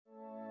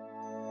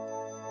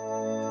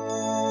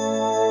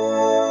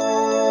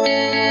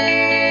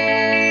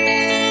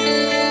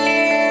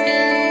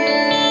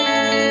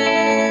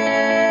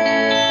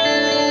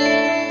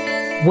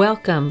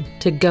Welcome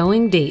to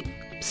Going Deep,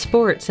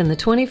 Sports in the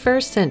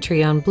 21st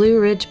Century on Blue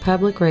Ridge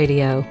Public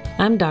Radio.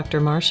 I'm Dr.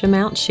 Marcia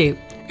Mount Shoup.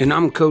 And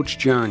I'm Coach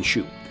John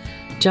Shoup.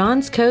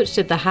 John's coached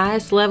at the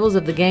highest levels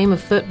of the game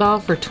of football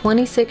for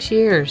 26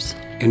 years.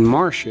 And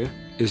Marcia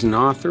is an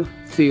author,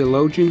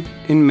 theologian,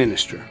 and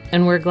minister.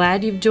 And we're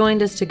glad you've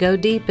joined us to go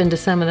deep into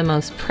some of the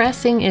most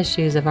pressing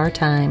issues of our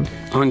time.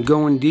 On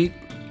Going Deep,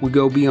 we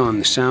go beyond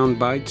the sound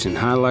bites and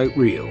highlight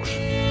reels.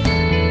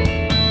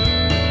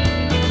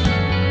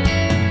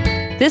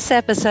 This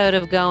episode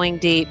of Going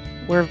Deep,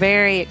 we're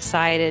very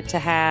excited to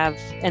have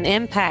an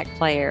impact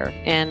player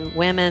in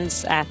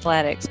women's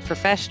athletics,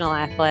 professional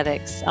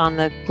athletics, on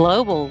the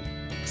global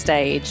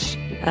stage.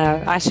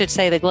 I should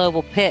say the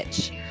global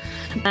pitch,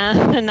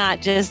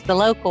 not just the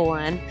local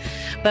one.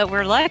 But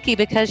we're lucky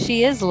because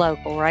she is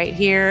local right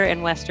here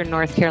in Western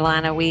North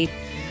Carolina. We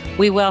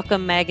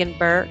welcome Megan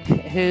Burke,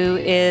 who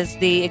is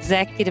the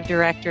Executive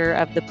Director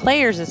of the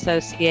Players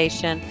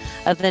Association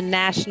of the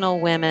National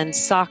Women's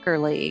Soccer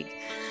League.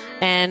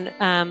 And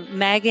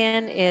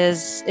Megan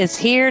is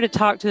here to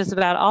talk to us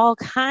about all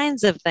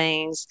kinds of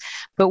things,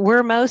 but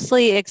we're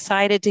mostly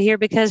excited to hear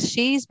because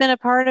she's been a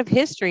part of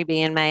history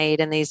being made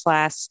in these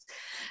last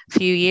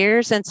few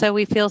years. And so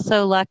we feel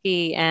so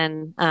lucky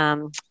and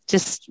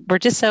we're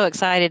just so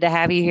excited to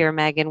have you here,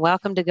 Megan.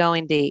 Welcome to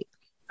Going Deep.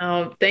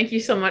 Oh, thank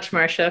you so much,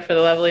 Marcia, for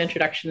the lovely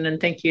introduction. And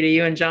thank you to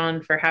you and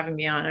John for having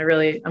me on.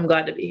 I'm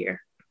glad to be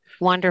here.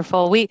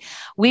 Wonderful.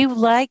 We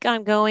like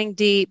on Going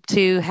Deep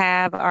to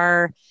have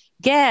our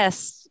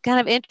guests kind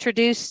of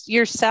introduce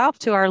yourself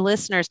to our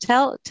listeners.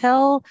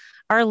 Tell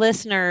our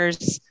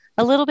listeners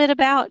a little bit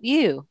about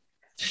you.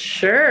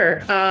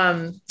 Sure.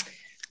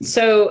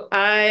 So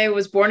I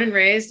was born and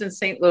raised in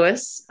St.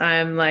 Louis.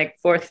 I'm like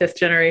fourth, fifth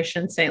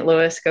generation St.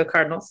 Louis, go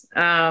Cardinals.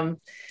 And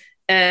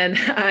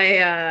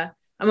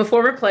I'm a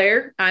former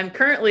player. I'm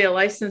currently a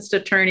licensed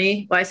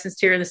attorney,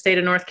 licensed here in the state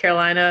of North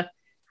Carolina,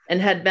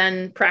 and had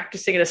been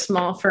practicing at a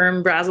small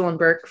firm, Brazel &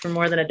 Burke, for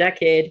more than a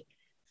decade.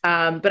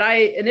 But I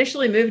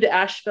initially moved to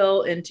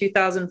Asheville in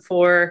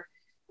 2004,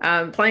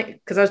 playing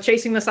because I was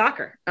chasing the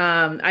soccer.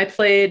 I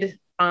played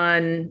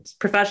on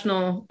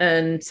professional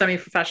and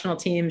semi-professional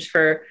teams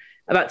for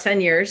about 10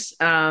 years.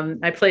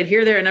 I played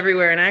here, there, and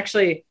everywhere. And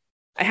I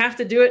have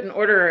to do it in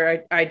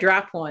order I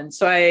drop one.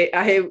 So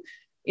I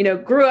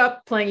grew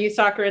up playing youth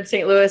soccer in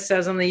St. Louis. I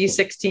was on the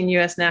U16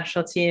 U.S.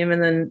 national team,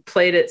 and then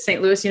played at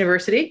St. Louis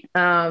University,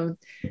 and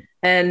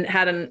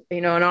had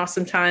an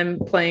awesome time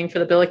playing for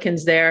the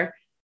Billikens there.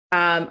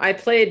 I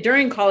played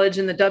during college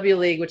in the W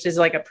League, which is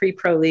like a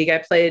pre-pro league. I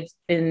played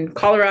in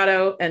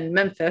Colorado and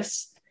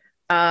Memphis.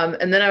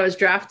 And then I was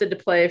drafted to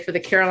play for the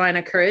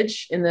Carolina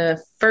Courage in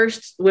the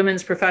first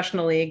women's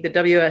professional league, the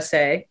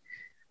WSA.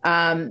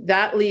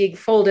 That league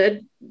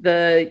folded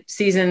the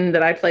season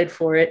that I played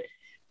for it.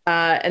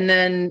 And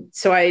then,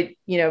 so I,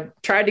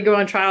 tried to go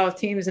on trial with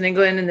teams in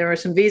England, and there were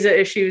some visa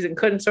issues and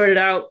couldn't sort it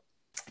out.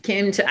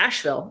 Came to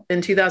Asheville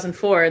in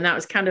 2004. And that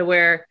was kind of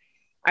where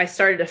I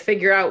started to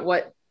figure out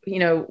what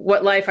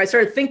life I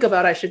started to think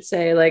about, I should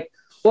say, like,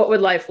 what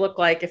would life look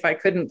like if I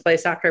couldn't play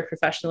soccer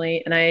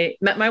professionally? And I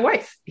met my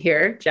wife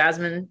here,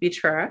 Jasmine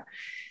Beachfara.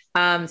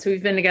 So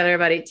we've been together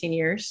about 18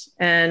 years.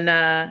 And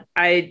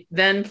I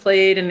then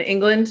played in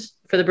England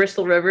for the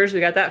Bristol Rovers. We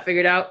got that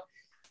figured out.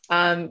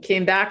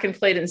 Came back and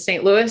played in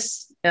St.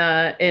 Louis in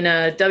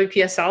a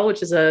WPSL,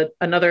 which is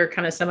another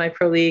kind of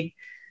semi-pro league.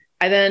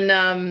 I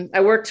then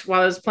I worked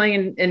while I was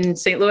playing in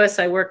St. Louis.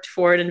 I worked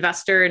for an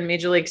investor in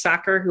Major League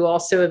Soccer who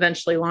also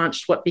eventually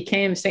launched what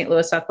became St.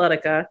 Louis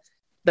Athletica,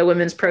 the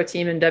women's pro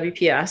team in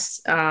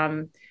WPS.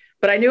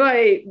 But I knew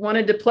I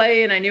wanted to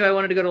play, and I knew I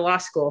wanted to go to law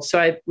school.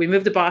 So we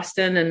moved to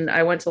Boston, and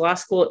I went to law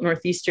school at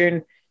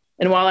Northeastern.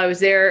 And while I was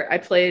there, I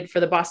played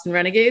for the Boston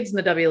Renegades in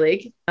the W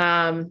League.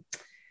 I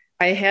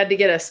had to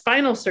get a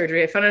spinal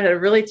surgery. I found out I had a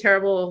really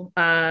terrible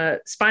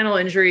spinal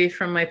injury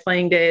from my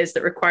playing days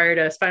that required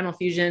a spinal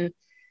fusion.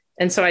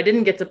 And so I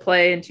didn't get to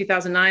play in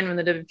 2009 when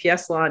the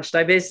WPS launched.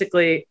 I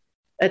basically,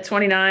 at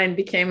 29,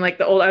 became I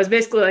was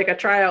basically like a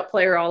tryout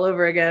player all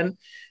over again,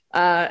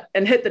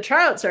 and hit the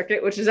tryout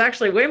circuit, which is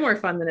actually way more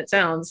fun than it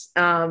sounds.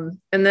 And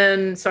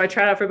then, so I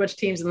tried out for a bunch of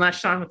teams and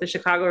latched on with the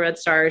Chicago Red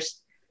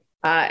Stars.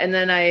 And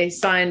then I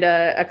signed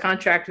a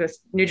contract with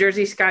New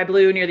Jersey Sky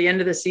Blue near the end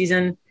of the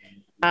season.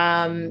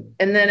 And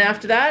then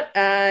after that,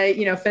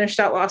 finished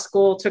out law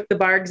school, took the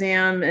bar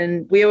exam,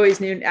 and we always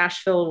knew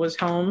Asheville was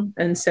home.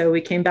 And so we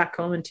came back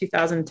home in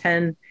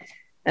 2010,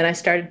 and I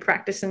started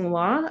practicing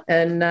law.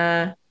 And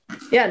now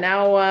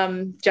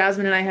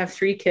Jasmine and I have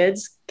 3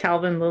 kids,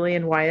 Calvin, Lily,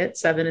 and Wyatt,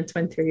 7 and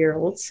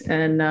 3-year-olds,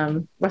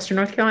 and Western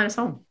North Carolina's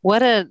home.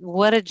 What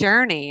a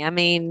journey. I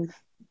mean,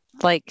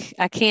 I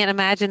can't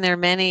imagine there are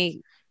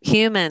many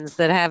humans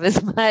that have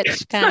as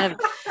much kind of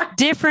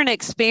different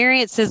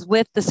experiences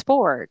with the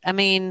sport. I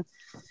mean,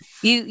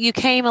 you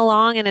came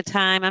along in a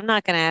time, I'm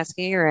not going to ask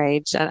you your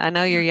age. I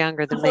know you're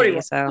younger than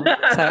me. So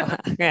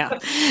yeah.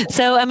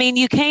 So, I mean,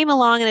 you came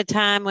along in a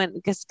time when,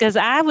 because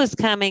I was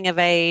coming of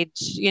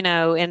age,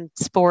 in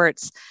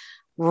sports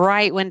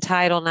right when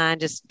Title IX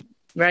just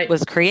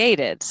was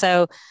created.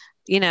 So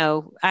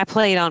I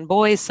played on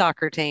boys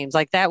soccer teams.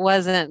 Like that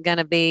wasn't going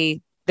to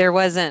be, there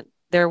wasn't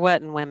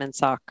women's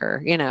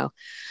soccer,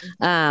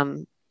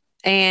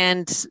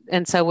 and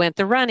so went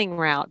the running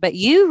route. But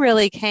you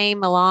really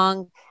came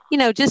along,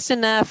 just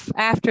enough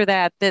after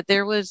that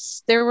there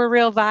were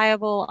real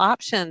viable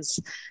options.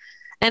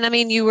 And I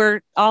mean, you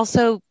were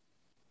also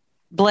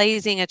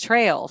blazing a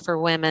trail for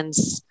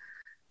women's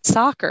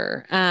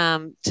soccer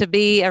to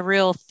be a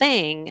real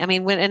thing. I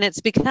mean, and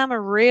it's become a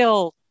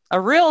real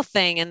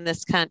thing in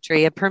this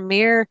country, a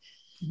premier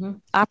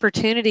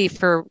opportunity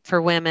for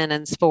women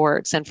in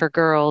sports and for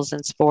girls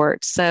in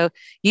sports. So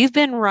you've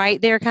been right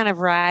there kind of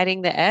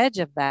riding the edge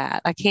of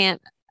that. I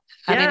can't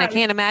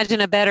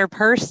imagine a better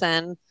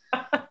person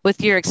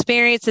with your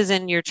experiences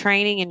and your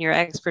training and your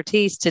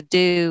expertise to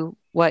do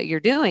what you're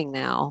doing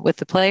now with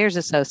the Players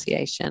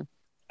Association.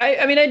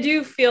 I mean, I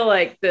do feel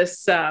like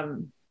this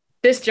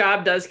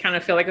job does kind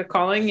of feel like a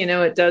calling,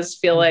 it does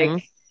feel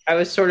like I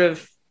was sort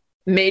of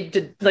made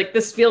to, like,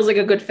 this feels like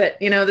a good fit,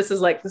 this is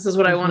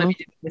what I want to be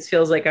doing. This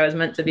feels like I was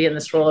meant to be in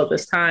this role at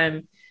this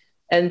time.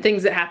 And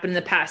things that happened in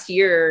the past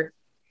year,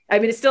 I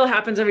mean, it still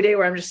happens every day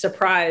where I'm just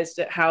surprised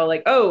at how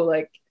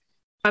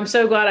I'm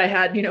so glad I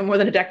had, more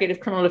than a decade of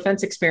criminal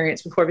defense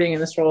experience before being in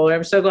this role.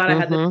 I'm so glad I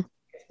had this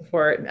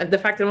before. And the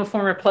fact that I'm a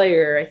former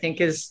player, I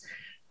think, is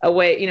a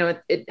way,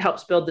 it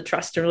helps build the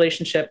trust and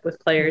relationship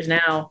with players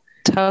now.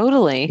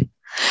 Totally.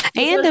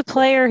 And a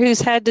player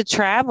who's had to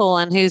travel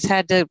and who's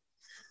had to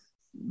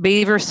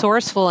be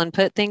resourceful and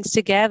put things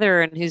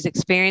together and who's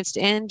experienced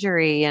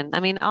injury. And I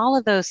mean, all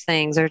of those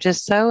things are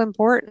just so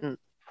important.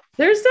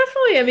 There's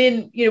definitely, I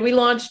mean, we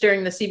launched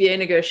during the CBA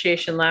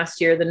negotiation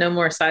last year, the No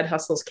More Side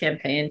Hustles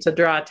campaign, to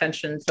draw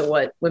attention to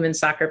what women's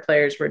soccer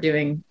players were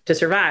doing to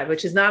survive,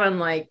 which is not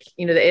unlike,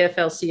 the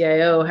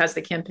AFL-CIO has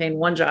the campaign,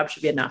 "One job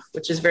should be enough,"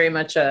 which is very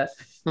much a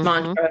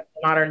mantra of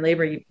the modern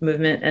labor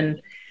movement.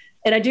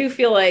 And I do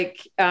feel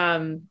like,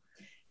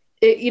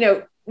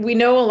 we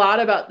know a lot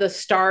about the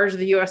stars of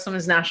the U.S.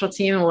 women's national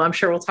team, and I'm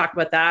sure we'll talk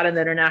about that and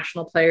the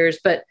international players,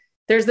 but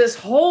there's this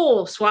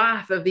whole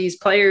swath of these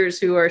players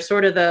who are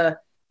sort of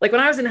like when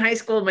I was in high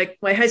school,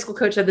 my high school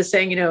coach had this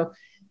saying,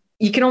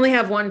 you can only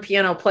have one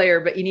piano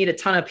player, but you need a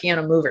ton of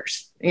piano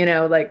movers, and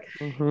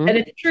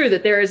it's true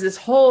that there is this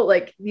whole,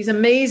 these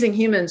amazing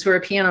humans who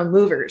are piano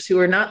movers, who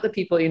are not the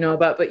people you know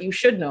about, but you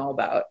should know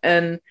about.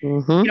 And,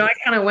 I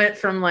kind of went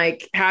from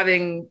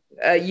having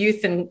a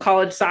youth and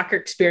college soccer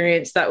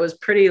experience that was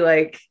pretty,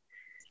 it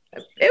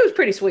was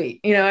pretty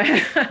sweet.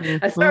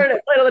 I started, I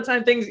played all the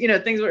time, things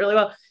went really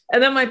well.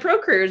 And then my pro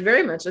career is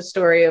very much a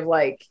story of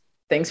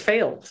things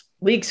failed.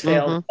 Leagues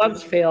failed,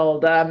 clubs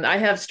failed. I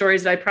have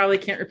stories that I probably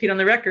can't repeat on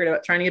the record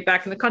about trying to get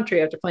back in the country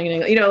after playing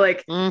in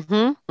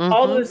England.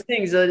 All those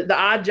things, the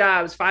odd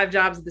jobs, 5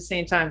 jobs at the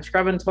same time,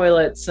 scrubbing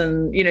toilets,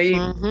 and you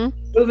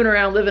moving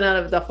around, living out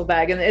of a duffel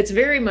bag. And it's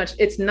very much,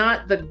 it's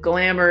not the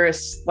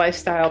glamorous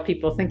lifestyle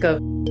people think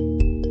of.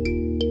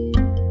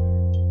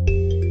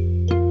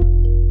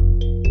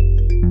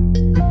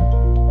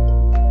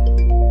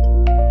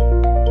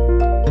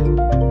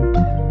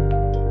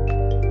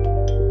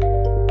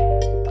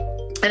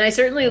 And I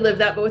certainly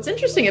lived that. But what's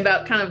interesting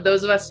about kind of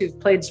those of us who've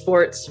played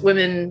sports,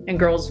 women and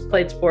girls who've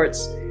played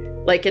sports,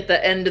 at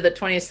the end of the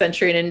 20th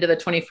century and into the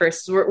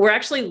 21st, we're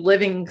actually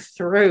living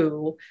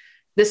through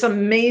this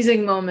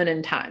amazing moment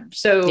in time.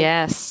 So,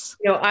 yes,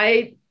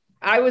 I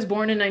was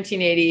born in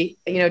 1980.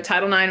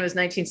 Title IX was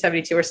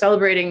 1972. We're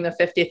celebrating the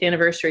 50th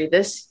anniversary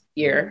this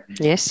year.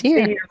 Yes,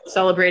 year. We're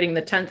celebrating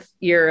the 10th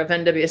year of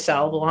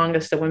NWSL, the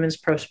longest a women's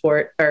pro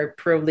sport or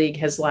pro league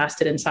has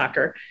lasted in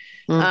soccer.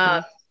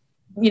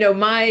 One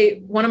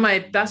of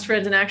my best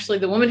friends, and actually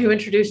the woman who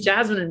introduced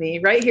Jasmine and me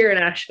right here in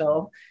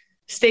Asheville,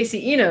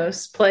 Stacey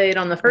Enos, played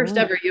on the first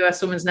ever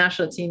U.S. women's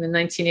national team in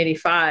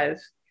 1985.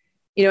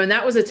 And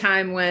that was a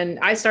time when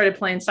I started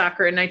playing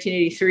soccer in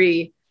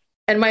 1983.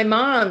 And my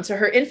mom, to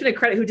her infinite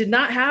credit, who did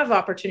not have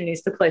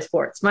opportunities to play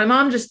sports, my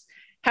mom just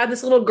had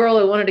this little girl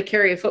who wanted to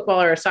carry a football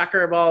or a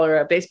soccer ball or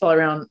a baseball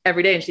around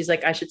every day. And she's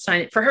like, I should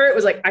sign it. For her, it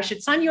was like, I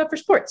should sign you up for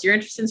sports. You're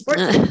interested in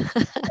sports?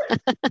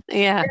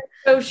 Yeah. And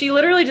so she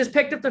literally just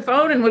picked up the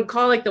phone and would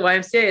call the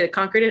YMCA, the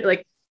Concord,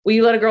 will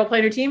you let a girl play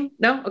on your team?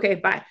 No? Okay,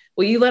 bye.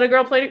 Will you let a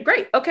girl play?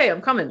 Great. Okay,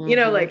 I'm coming.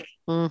 Credit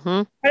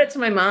to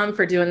my mom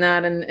for doing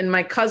that. And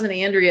my cousin,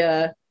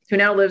 Andrea, who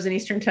now lives in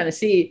Eastern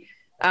Tennessee,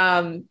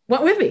 went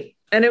with me.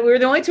 And we were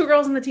the only 2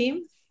 girls on the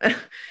team.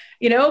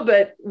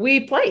 But we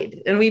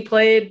played in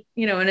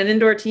an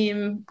indoor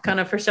team kind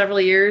of for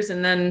several years.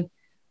 And then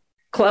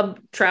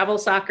club travel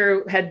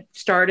soccer had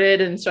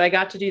started. And so I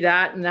got to do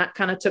that, and that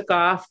kind of took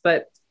off.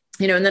 But,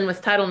 and then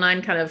with Title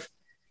IX kind of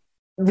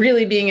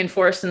really being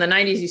enforced in the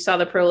 90s, you saw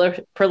the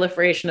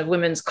proliferation of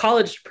women's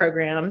college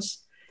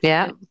programs.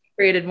 Yeah.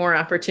 Created more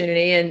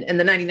opportunity, and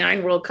the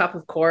 99 World Cup,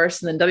 of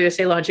course, and then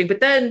WSA launching.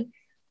 But then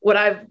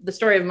the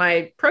story of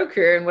my pro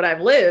career and what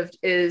I've lived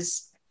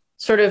is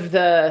sort of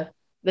the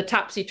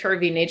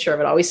topsy-turvy nature of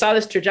it all. We saw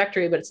this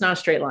trajectory, but it's not a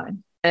straight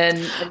line.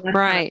 And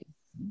right.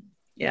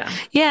 Yeah.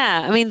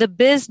 Yeah. I mean, the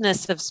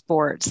business of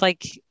sports,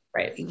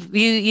 right.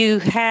 You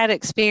had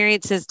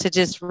experiences to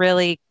just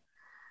really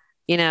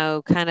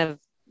kind of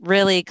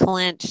really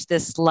clinch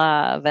this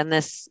love and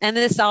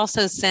this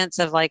also sense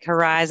of like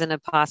horizon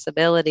of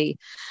possibility.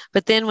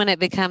 But then when it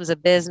becomes a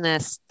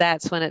business,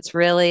 that's when it's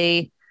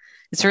really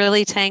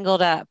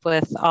tangled up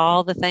with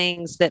all the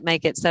things that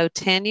make it so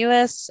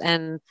tenuous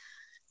and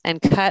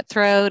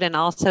cutthroat, and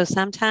also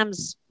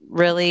sometimes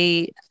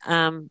really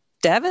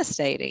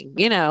devastating,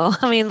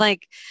 I mean,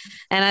 like,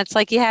 and it's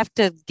like you have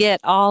to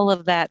get all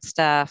of that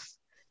stuff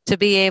to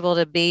be able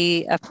to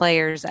be a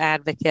player's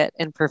advocate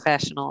in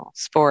professional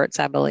sports,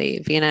 I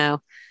believe, and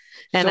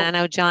I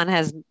know John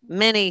has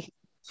many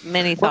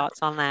thoughts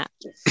on that.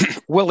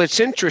 Well, it's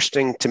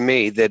interesting to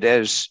me that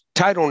as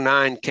Title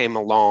IX came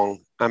along,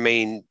 I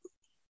mean,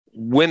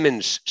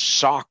 women's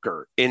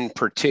soccer in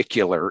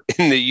particular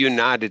in the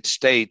United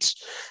States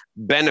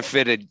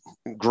benefited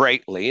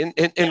greatly.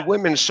 And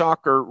women's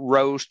soccer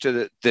rose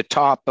to the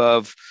top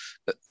of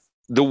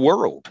the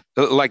world,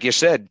 like you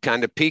said,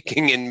 kind of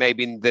peaking in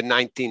maybe the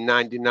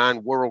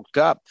 1999 World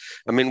Cup.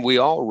 I mean, we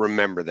all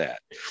remember that.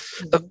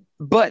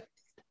 But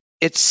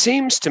it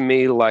seems to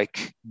me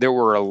like there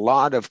were a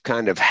lot of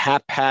kind of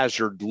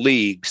haphazard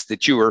leagues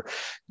that you were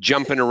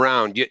jumping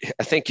around.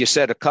 I think you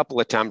said a couple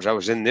of times, I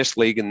was in this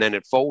league and then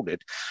it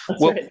folded.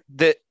 That's right.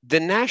 The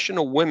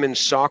National Women's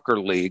Soccer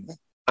League,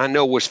 I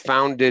know, was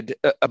founded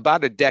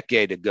about a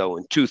decade ago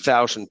in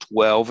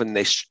 2012, and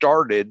they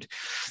started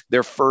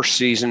their first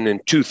season in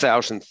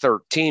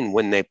 2013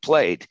 when they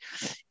played.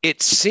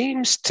 It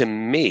seems to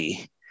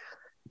me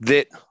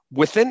that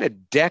within a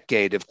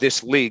decade of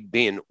this league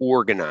being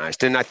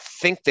organized, and I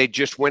think they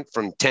just went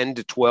from 10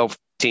 to 12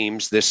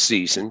 teams this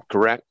season,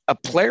 correct? A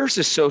players'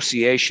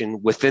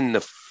 association within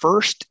the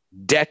first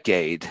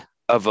decade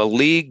of a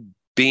league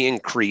being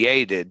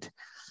created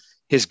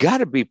has got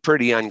to be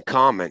pretty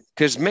uncommon,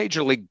 because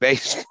Major League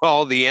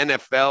Baseball, the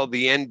NFL,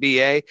 the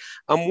NBA,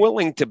 I'm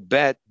willing to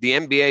bet the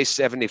NBA is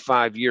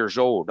 75 years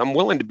old. I'm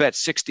willing to bet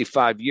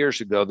 65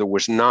 years ago there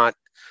was not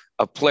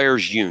a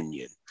players'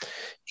 union.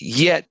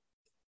 Yet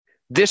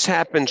this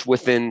happens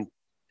within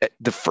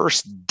the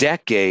first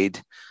decade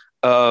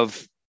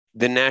of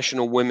the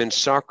National Women's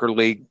Soccer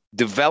League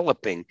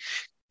developing.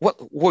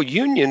 Well,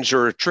 unions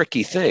are a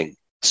tricky thing.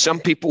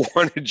 Some people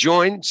want to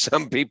join.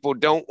 Some people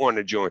don't want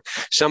to join.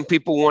 Some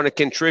people want to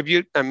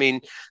contribute. I mean,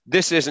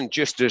 this isn't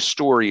just a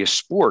story of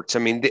sports. I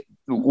mean,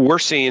 we're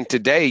seeing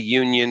today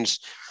unions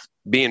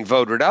being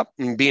voted up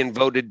and being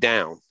voted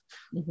down.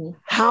 Mm-hmm.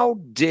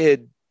 How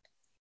did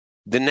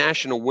the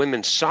National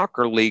Women's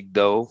Soccer League,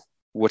 though,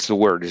 what's the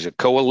word? Is it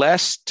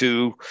coalesce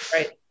to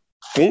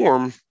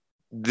form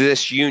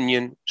this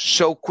union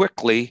so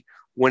quickly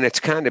when it's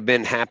kind of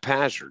been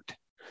haphazard?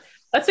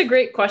 That's a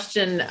great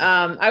question.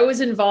 I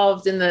was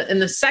involved in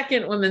the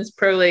second Women's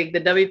Pro League,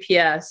 the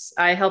WPS.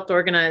 I helped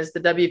organize the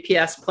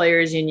WPS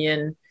Players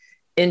Union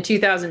in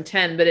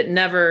 2010, but it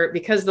never,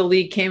 because the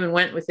league came and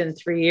went within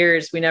 3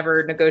 years, we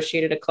never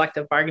negotiated a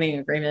collective bargaining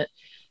agreement.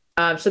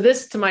 So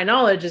this, to my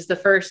knowledge, is the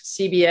first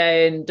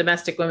CBA in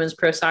domestic women's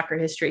pro soccer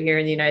history here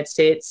in the United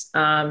States.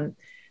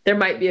 There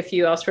might be a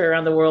few elsewhere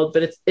around the world,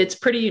 but it's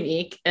pretty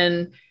unique.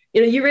 And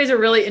you raise a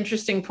really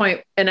interesting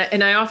point, and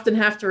I often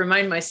have to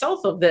remind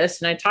myself of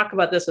this, and I talk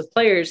about this with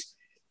players.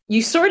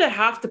 You sort of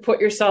have to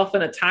put yourself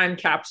in a time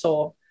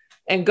capsule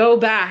and go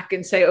back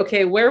and say,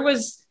 okay, where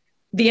was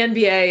the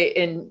NBA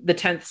in the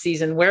 10th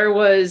season? Where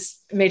was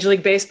Major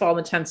League Baseball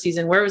in the 10th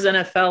season? Where was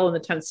NFL in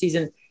the 10th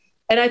season?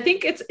 And I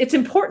think it's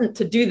important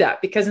to do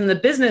that, because in the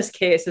business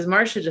case, as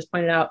Marcia just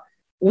pointed out,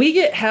 we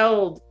get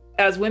held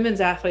as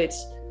women's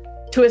athletes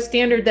to a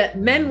standard that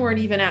men weren't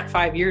even at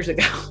 5 years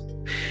ago.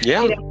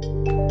 Yeah.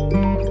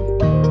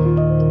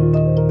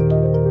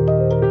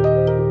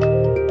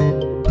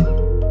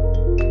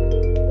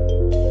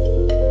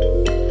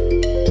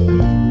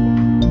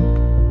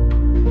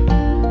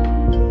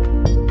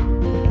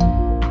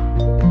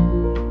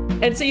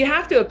 And so you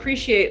have to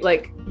appreciate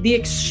like the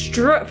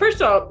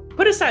first of all,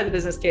 put aside the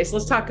business case.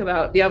 Let's talk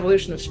about the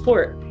evolution of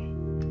sport.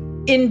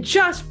 In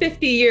just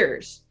 50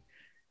 years,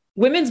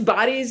 women's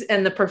bodies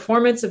and the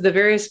performance of the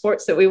various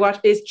sports that we watch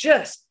is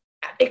just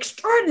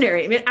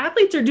extraordinary. I mean,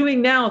 athletes are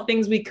doing now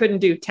things we couldn't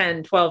do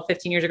 10, 12,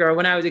 15 years ago, or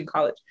when I was in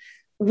college.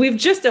 We've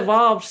just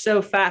evolved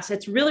so fast.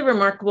 It's really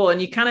remarkable.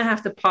 And you kind of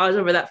have to pause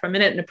over that for a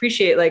minute and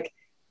appreciate, like,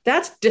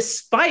 that's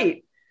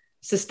despite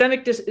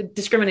systemic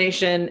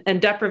discrimination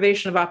and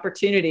deprivation of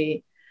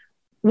opportunity.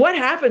 What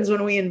happens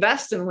when we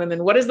invest in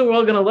women? What is the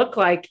world going to look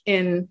like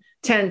in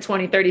 10,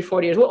 20, 30,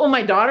 40 years? What will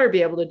my daughter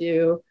be able to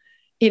do,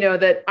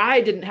 that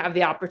I didn't have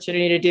the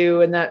opportunity to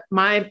do and that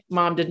my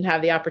mom didn't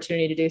have the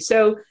opportunity to do?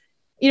 So,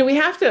 we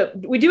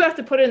do have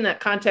to put it in that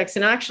context.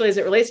 And actually, as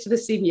it relates to the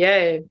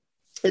CBA,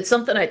 it's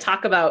something I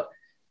talk about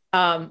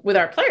with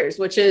our players,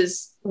 which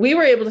is we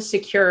were able to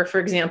secure, for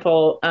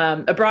example,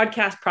 a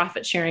broadcast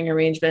profit sharing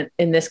arrangement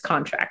in this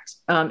contract.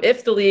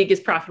 If the league is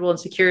profitable and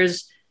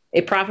secures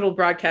a profitable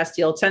broadcast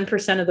deal,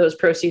 10% of those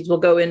proceeds will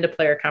go into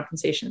player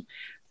compensation.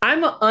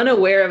 I'm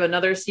unaware of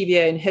another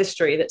CBA in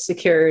history that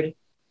secured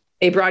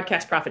a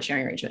broadcast profit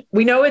sharing arrangement.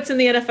 We know it's in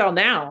the NFL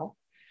now,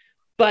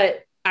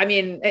 but I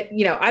mean,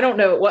 I don't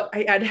know what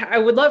I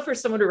would love for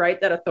someone to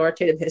write that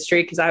authoritative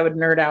history, because I would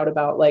nerd out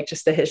about like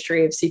just the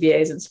history of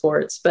CBAs in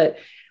sports. But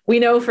we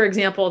know, for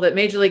example, that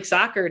Major League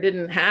Soccer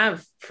didn't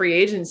have free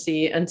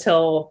agency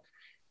until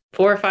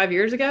 4 or 5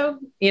 years ago,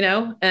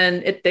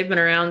 and they've been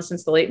around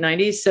since the late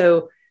 90s.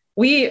 So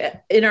we,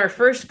 in our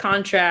first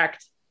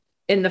contract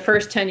in the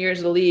first 10 years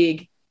of the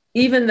league,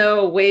 even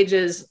though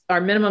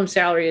our minimum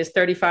salary is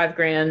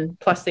 $35,000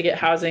 plus they get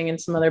housing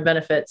and some other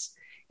benefits,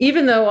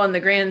 even though on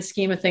the grand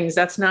scheme of things,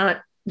 that's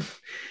not,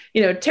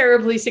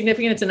 terribly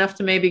significant. It's enough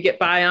to maybe get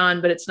by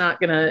on, but you're not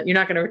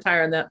going to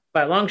retire on that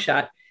by a long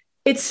shot.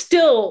 It's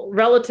still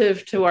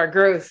relative to our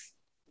growth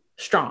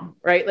strong,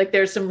 right? Like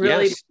there's some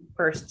really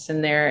bursts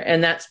in there.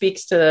 And that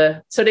speaks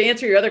to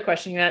answer your other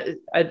question,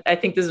 I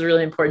think this is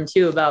really important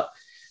too, about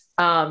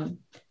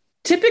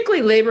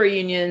typically labor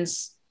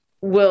unions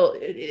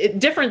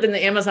different than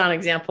the Amazon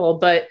example,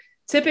 but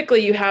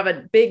typically you have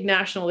a big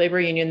national labor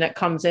union that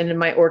comes in and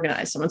might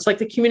organize someone. It's like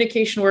the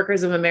Communication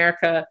Workers of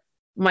America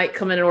might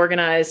come in and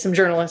organize some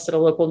journalists at a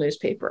local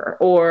newspaper,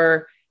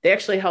 or they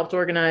actually helped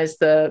organize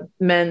the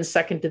men's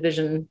second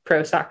division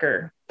pro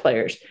soccer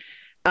players.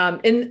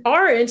 In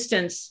our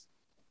instance,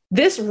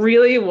 this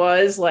really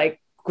was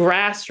like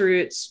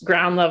grassroots,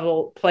 ground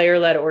level,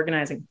 player-led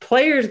organizing.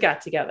 Players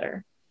got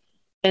together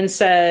and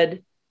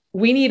said,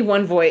 we need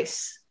one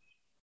voice.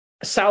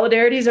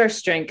 Solidarity is our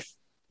strength.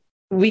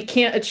 We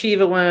can't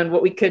achieve alone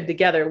what we could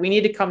together. We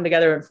need to come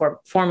together and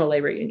form a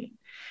labor union.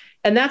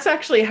 And that's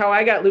actually how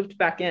I got looped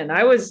back in.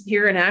 I was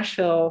here in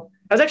Asheville.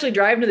 I was actually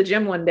driving to the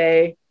gym one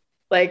day,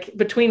 like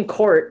between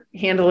court,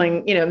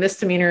 handling,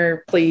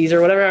 misdemeanor pleas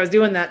or whatever I was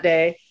doing that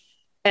day.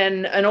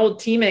 And an old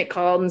teammate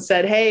called and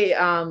said, hey,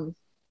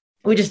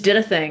 we just did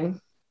a thing.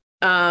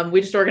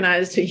 We just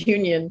organized a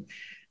union.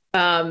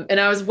 And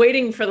I was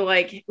waiting for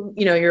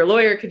your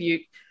lawyer, could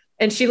you?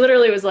 And she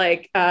literally was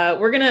like,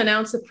 we're going to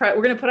announce we're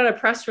going to put out a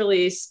press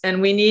release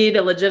and we need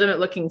a legitimate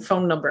looking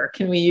phone number.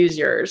 Can we use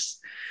yours?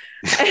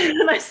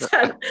 And I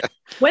said,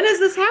 when is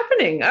this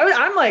happening?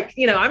 I'm like,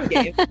 I'm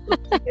game.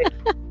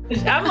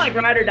 I'm like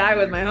ride or die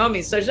with my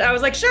homies. So I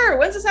was like, sure.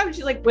 When's this happening?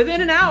 She's like, within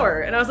an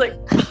hour. And I was like,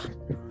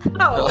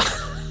 oh,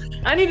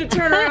 I need to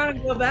turn around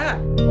and go back.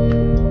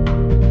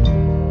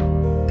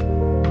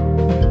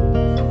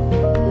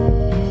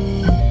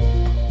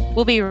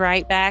 We'll be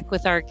right back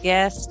with our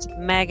guest,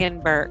 Megan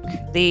Burke,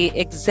 the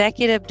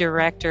Executive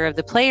Director of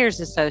the Players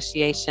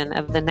Association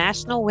of the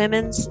National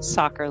Women's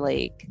Soccer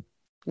League.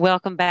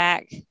 Welcome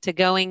back to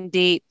Going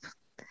Deep,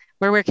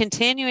 where we're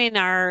continuing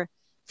our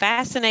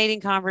fascinating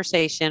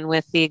conversation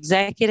with the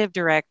Executive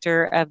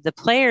Director of the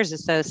Players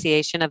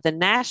Association of the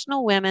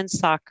National Women's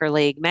Soccer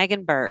League,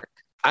 Megan Burke.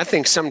 I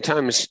think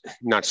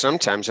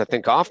I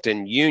think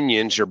often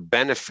unions are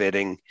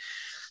benefiting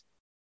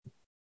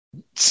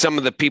some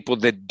of the people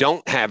that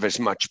don't have as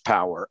much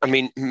power. I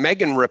mean,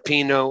 Megan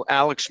Rapinoe,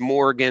 Alex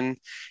Morgan,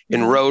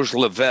 and Rose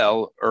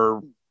Lavelle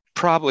are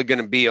probably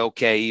going to be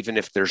okay, even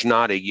if there's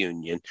not a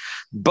union.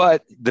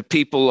 But the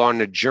people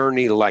on a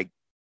journey like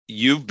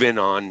you've been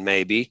on,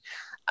 maybe,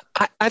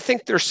 I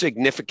think there's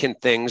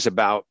significant things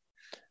about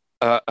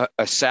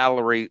a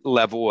salary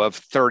level of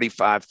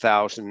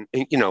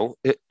 $35,000,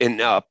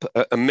 and up,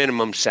 a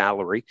minimum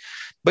salary.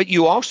 But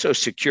you also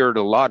secured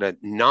a lot of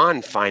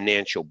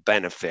non-financial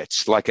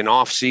benefits, like an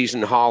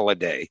off-season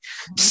holiday,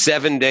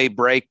 7-day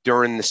break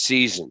during the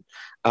season,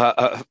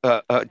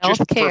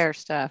 healthcare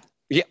stuff.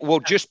 Yeah, well,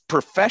 just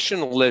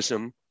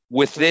professionalism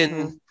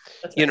within,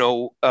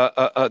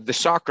 the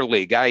soccer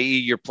league, i.e.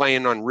 you're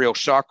playing on real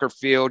soccer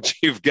fields.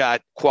 You've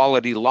got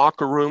quality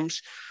locker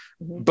rooms.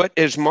 But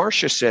as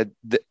Marcia said,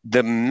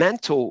 the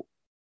mental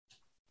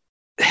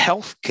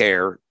health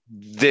care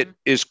that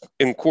is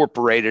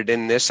incorporated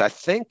in this, I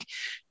think,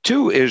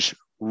 too, is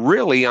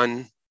really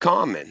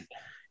uncommon.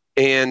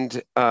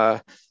 And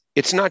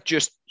it's not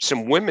just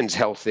some women's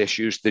health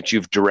issues that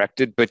you've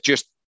directed, but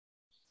just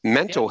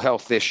mental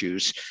health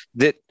issues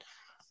that,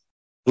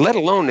 let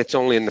alone it's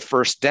only in the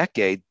first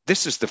decade.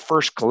 This is the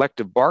first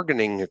collective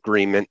bargaining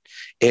agreement,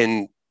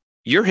 and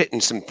you're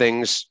hitting some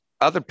things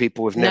other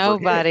people have never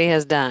Nobody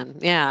has done.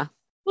 Yeah.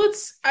 Well,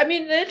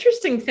 the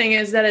interesting thing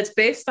is that it's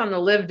based on the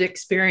lived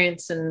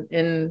experience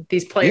in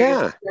these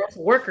players,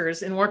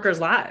 workers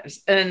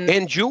lives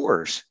and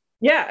yours.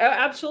 Yeah,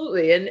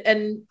 absolutely.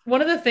 And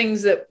one of the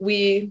things that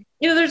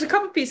there's a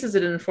couple pieces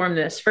that informed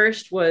this.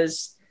 First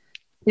was,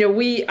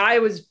 I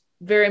was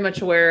very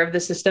much aware of the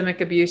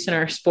systemic abuse in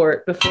our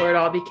sport before it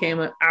all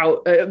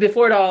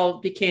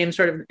became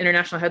sort of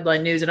international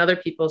headline news and other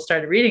people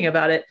started reading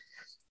about it.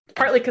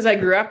 Partly because I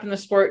grew up in the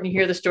sport and you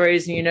hear the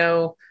stories and you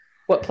know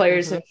what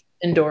players have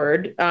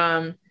endured.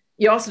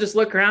 You also just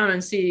look around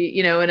and see,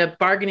 in a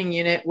bargaining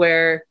unit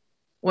where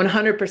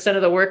 100%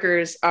 of the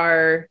workers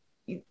are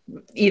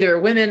either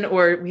women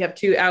or we have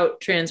 2 out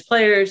trans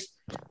players,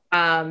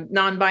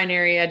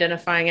 non-binary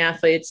identifying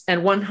athletes,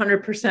 and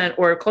 100%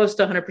 or close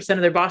to 100%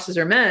 of their bosses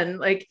are men.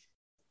 Like,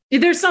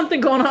 there's something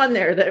going on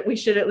there that we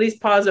should at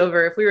least pause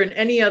over. If we were in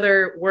any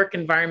other work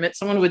environment,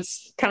 someone would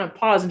kind of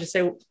pause and just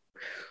say,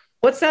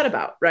 what's that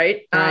about?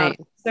 Right. Right.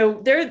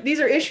 So these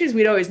are issues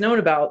we'd always known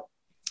about.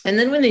 And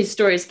then when these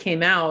stories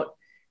came out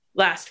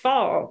last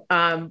fall,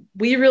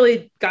 we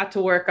really got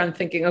to work on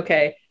thinking,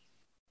 okay,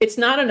 it's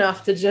not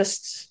enough to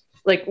just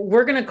like,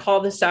 we're going to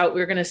call this out.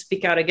 We're going to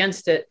speak out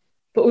against it,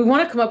 but we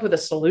want to come up with a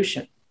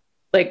solution.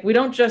 Like, we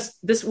don't just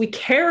we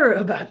care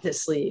about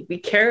this league. We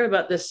care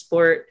about this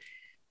sport.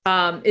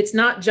 It's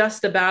not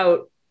just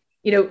about,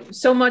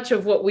 so much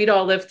of what we'd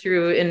all lived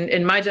through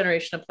in my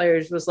generation of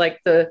players was like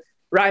the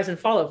rise and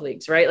fall of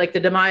leagues, right? Like the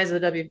demise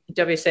of the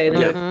WSA.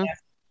 Mm-hmm.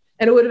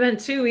 And it would have been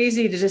too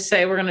easy to just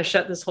say, we're going to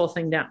shut this whole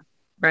thing down,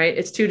 right?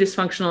 It's too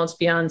dysfunctional. It's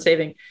beyond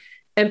saving.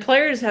 And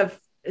players have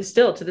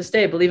still to this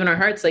day believe in our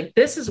hearts, like,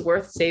 this is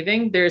worth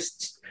saving.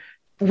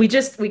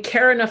 We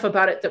care enough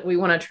about it that we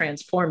want to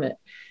transform it.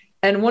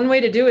 And one way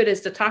to do it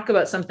is to talk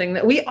about something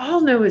that we all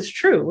know is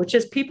true, which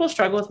is people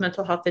struggle with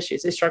mental health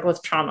issues. They struggle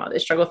with trauma. They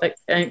struggle with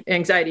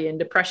anxiety and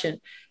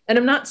depression. And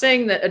I'm not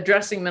saying that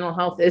addressing mental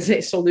health is a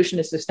solution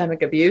to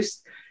systemic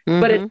abuse,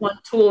 but it's one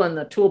tool in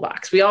the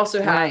toolbox. We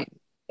also have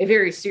a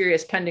very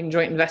serious pending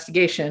joint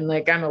investigation.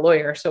 Like, I'm a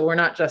lawyer, so we're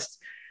not just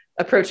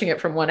approaching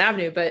it from one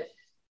avenue, but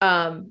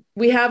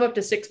we have up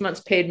to 6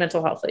 months paid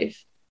mental health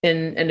leave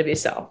in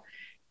NWSL.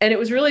 And it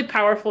was really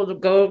powerful to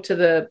go to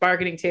the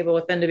bargaining table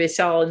with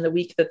NWSL in the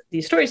week that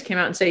these stories came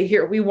out and say,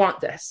 here, we want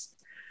this.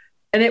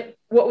 And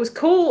what was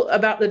cool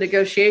about the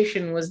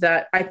negotiation was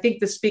that I think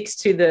this speaks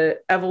to the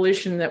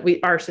evolution that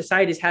our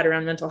society's had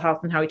around mental health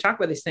and how we talk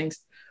about these things.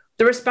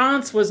 The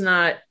response was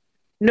not,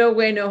 no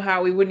way, no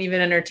how, we wouldn't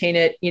even entertain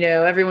it.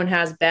 Everyone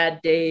has bad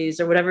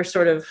days, or whatever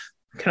sort of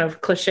kind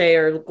of cliche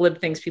or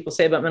glib things people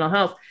say about mental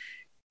health.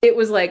 It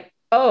was like,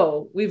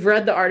 oh, we've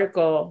read the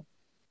article.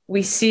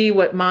 We see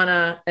what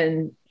Mana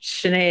and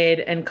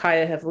Sinead and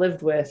Kaya have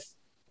lived with.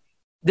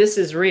 This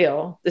is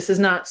real. This is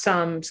not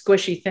some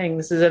squishy thing.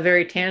 This is a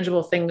very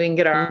tangible thing we can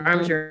get our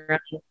arms around.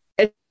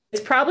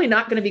 It's probably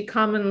not going to be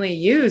commonly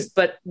used,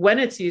 but when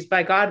it's used,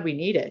 by God, we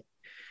need it.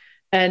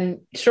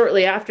 And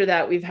shortly after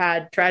that, we've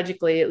had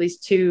tragically at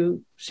least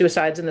 2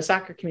 suicides in the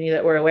soccer community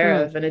that we're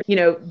aware of. And,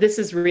 this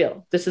is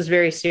real. This is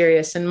very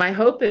serious. And my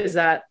hope is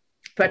that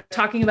by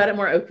talking about it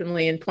more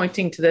openly and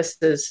pointing to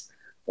this as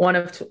one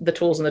of the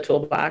tools in the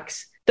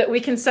toolbox, that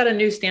we can set a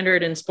new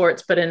standard in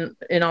sports, but in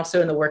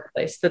also in the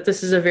workplace, that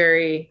this is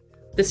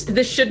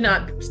this should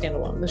not stand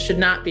alone. This should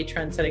not be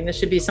trend setting. This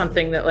should be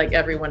something that like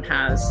everyone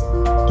has.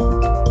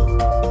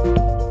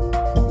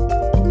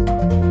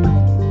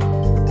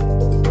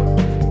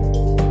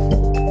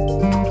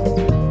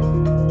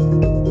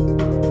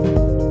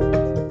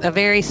 A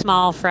very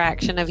small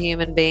fraction of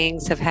human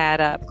beings have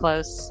had up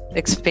close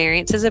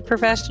experiences of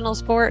professional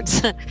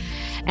sports.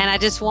 And I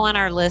just want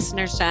our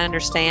listeners to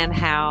understand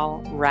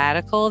how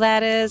radical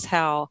that is,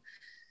 how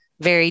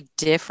very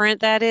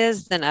different that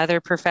is than other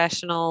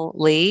professional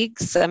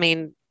leagues. I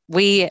mean,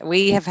 we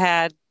have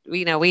had,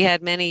 we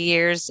had many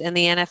years in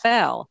the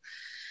NFL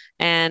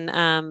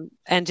and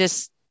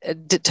just a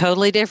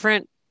totally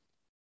different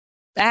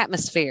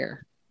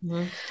atmosphere.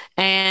 Mm-hmm.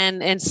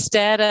 And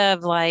instead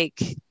of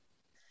like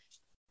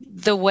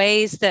the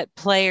ways that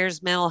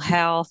players' mental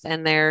health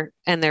and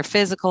their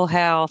physical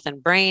health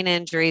and brain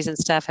injuries and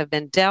stuff have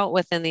been dealt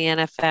with in the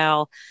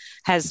NFL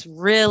has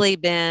really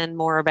been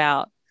more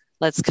about,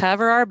 let's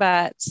cover our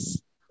butts,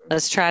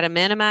 let's try to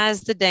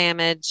minimize the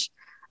damage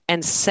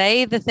and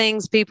say the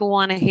things people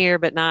want to hear,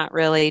 but not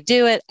really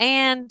do it.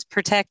 And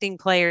protecting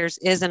players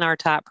isn't our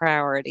top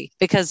priority,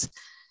 because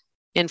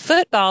in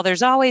football,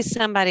 there's always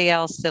somebody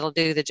else that'll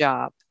do the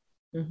job.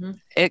 Mm-hmm.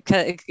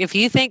 If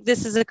you think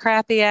this is a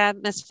crappy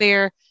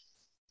atmosphere,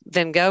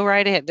 then go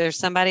right ahead. There's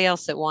somebody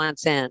else that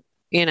wants in,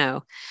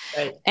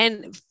 Right.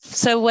 And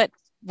so what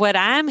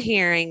I'm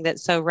hearing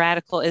that's so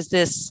radical is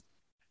this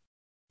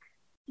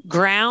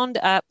ground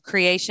up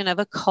creation of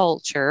a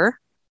culture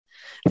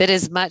that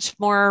is much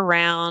more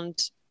around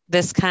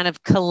this kind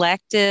of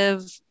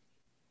collective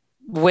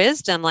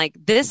wisdom. Like,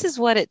 this is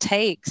what it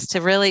takes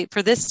to really,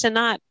 for this to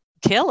not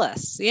kill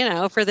us,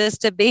 for this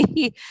to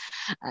be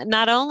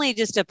not only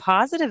just a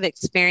positive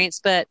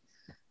experience, but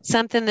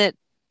something that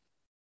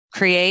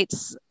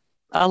creates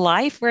a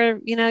life where,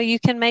 you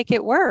can make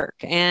it work.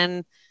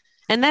 And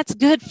that's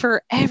good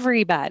for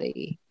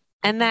everybody.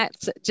 And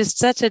that's just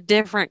such a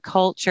different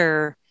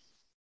culture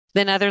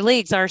than other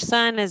leagues. Our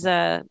son is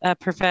a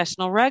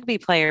professional rugby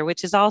player,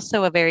 which is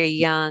also a very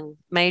young,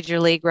 Major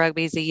League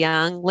Rugby is a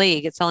young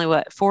league. It's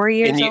only 4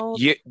 years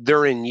old?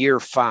 They're in year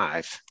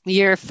 5.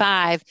 Year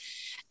 5.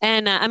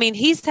 And I mean,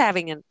 he's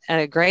having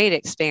a great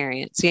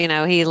experience.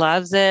 He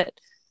loves it.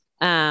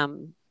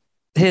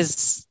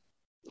 His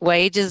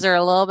wages are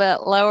a little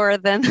bit lower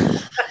than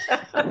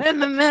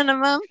the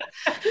minimum.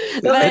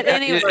 But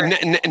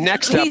anyway,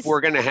 next up, we're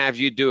going to have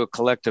you do a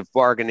collective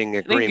bargaining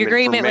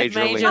agreement for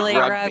Major League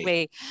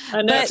Rugby.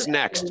 That's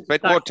next,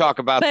 but we'll talk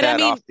about that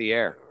off the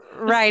air.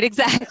 Right,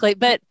 exactly.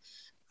 But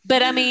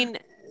I mean,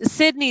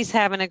 Sydney's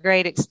having a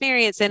great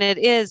experience, and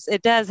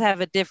it does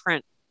have a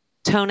different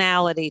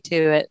tonality to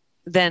it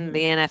than the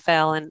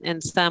NFL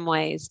in some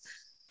ways.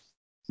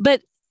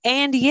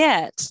 And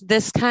yet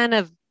this kind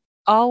of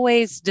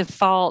always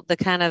default the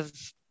kind of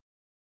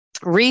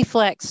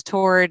reflex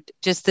toward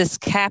just this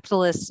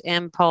capitalist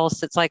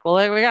impulse. It's like, well,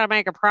 we got to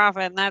make a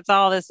profit and that's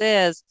all this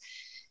is.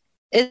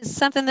 It's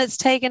something that's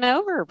taken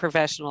over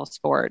professional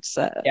sports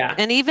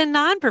and even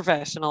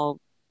non-professional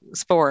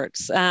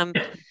sports.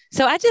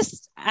 So I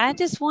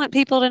just want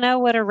people to know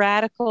what a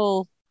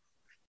radical,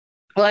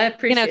 I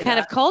appreciate kind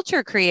of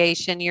culture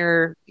creation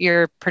you're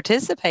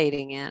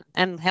participating in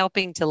and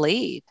helping to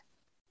lead.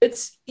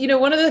 It's,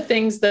 one of the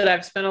things that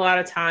I've spent a lot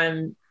of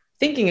time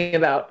thinking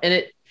about,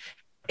 and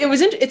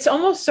it's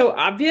almost so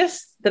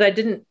obvious that I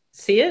didn't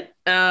see it.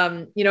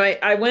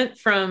 I went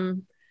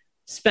from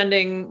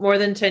spending more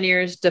than 10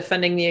 years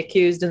defending the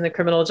accused in the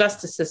criminal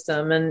justice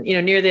system. And,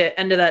 near the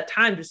end of that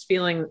time, just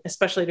feeling,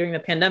 especially during the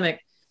pandemic,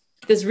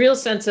 this real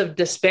sense of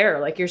despair,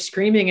 like you're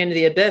screaming into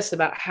the abyss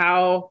about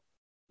how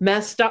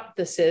messed up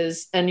this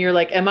is. And you're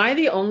like, am I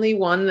the only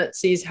one that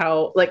sees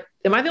how, like,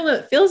 am I the only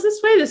one that feels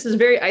this way? This is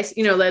very, as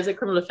a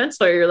criminal defense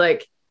lawyer, you're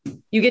like,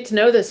 you get to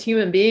know this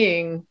human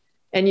being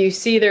and you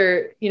see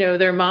their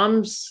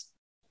moms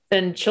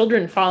and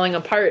children falling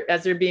apart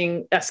as they're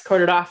being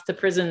escorted off to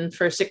prison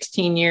for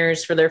 16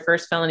 years for their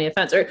first felony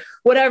offense or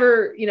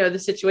whatever, the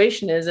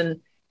situation is. And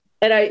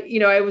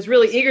I was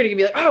really eager to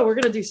be like, oh, we're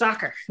going to do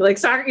soccer, like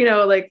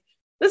soccer, like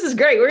this is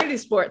great. We're going to do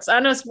sports. I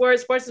know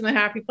sports is my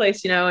happy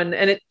place, and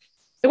it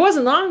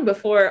wasn't long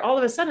before all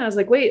of a sudden I was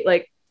like, wait,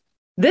 like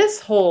this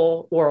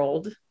whole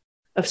world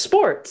of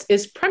sports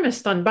is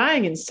premised on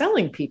buying and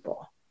selling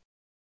people.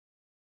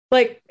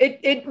 Like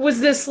it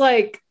was this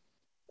like,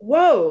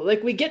 whoa,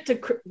 like we get to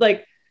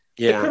the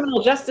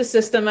criminal justice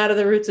system out of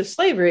the roots of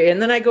slavery.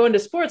 And then I go into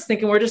sports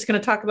thinking we're just going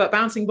to talk about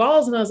bouncing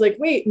balls. And I was like,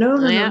 wait,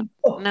 no.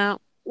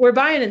 We're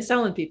buying and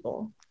selling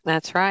people.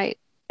 That's right.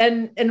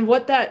 And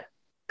what that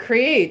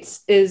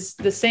creates is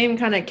the same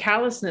kind of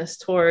callousness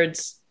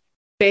towards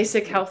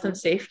basic health and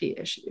safety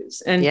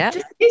issues and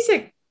just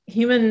basic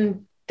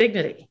human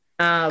dignity.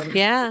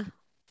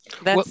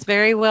 That's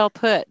very well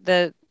put.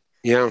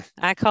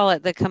 I call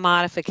it the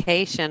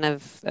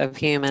commodification of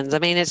humans. I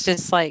mean, it's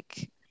just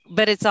like,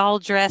 but it's all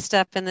dressed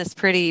up in this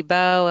pretty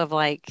bow of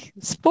like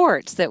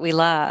sports that we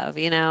love,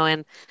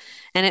 and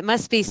it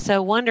must be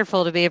so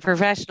wonderful to be a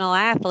professional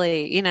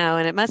athlete,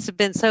 and it must have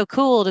been so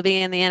cool to be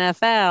in the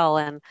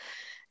NFL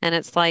and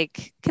it's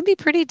like, can be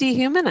pretty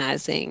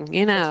dehumanizing,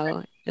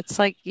 Right. It's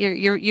like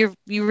you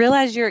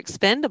realize you're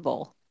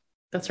expendable.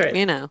 That's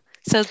right.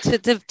 So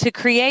to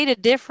create a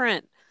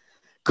different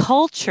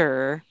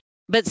culture,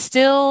 but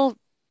still,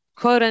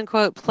 quote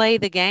unquote, play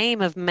the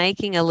game of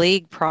making a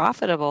league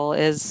profitable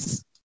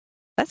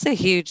that's a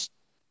huge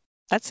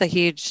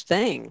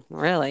thing,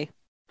 really.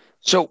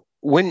 So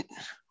when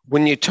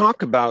you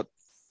talk about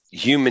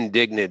human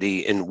dignity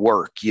in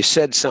work, you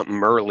said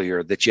something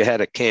earlier that you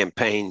had a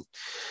campaign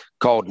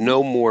called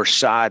No More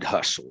Side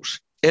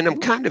Hustles. And I'm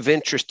kind of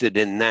interested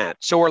in that.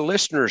 So our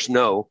listeners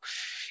know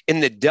in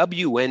the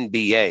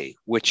WNBA,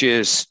 which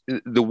is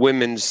the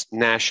Women's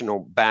National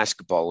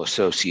Basketball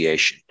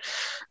Association,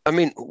 I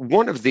mean,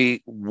 one of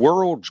the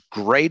world's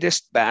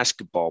greatest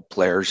basketball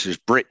players is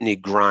Brittany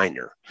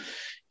Griner.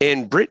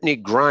 And Brittany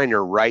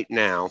Griner right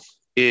now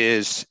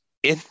is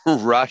in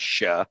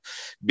Russia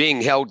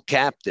being held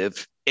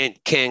captive and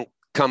can't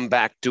come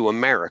back to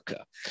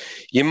America.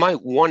 You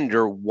might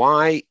wonder,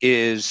 why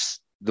is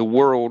the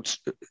world's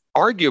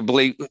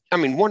arguably,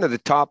 one of the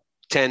top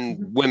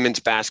 10 women's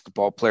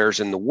basketball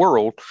players in the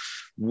world,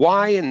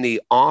 why in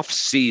the off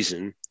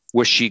season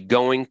was she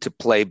going to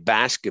play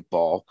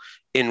basketball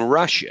in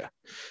Russia?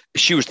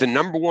 She was the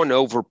number one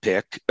overall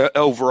pick, a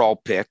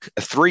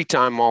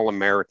 3-time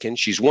All-American.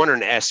 She's won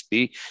an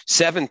ESPY,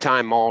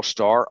 7-time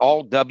All-Star,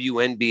 all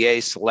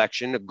WNBA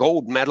selection, a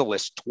gold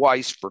medalist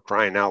twice, for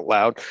crying out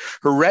loud.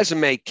 Her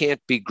resume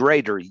can't be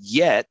greater,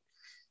 yet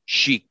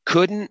she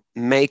couldn't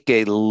make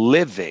a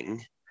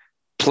living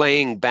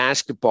playing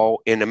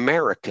basketball in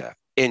America.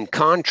 In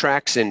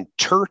contracts in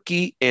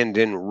Turkey and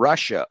in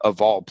Russia,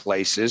 of all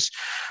places,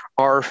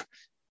 are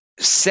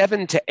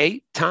 7 to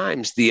 8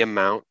 times the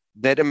amount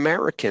that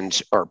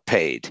Americans are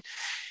paid.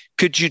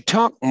 Could you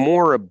talk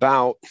more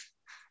about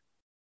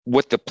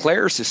what the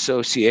Players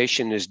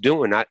Association is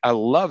doing? I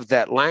love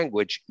that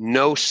language,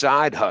 no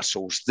side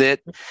hustles,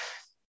 that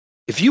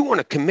if you want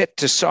to commit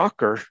to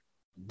soccer,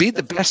 be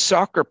the best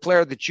soccer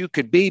player that you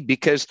could be,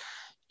 because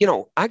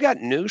I got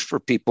news for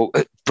people.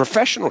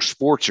 Professional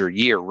sports are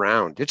year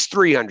round. It's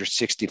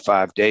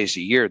 365 days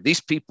a year.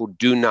 These people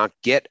do not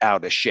get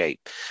out of shape.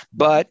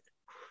 But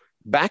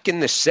back in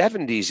the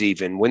 70s,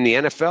 even when the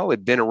NFL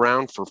had been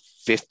around for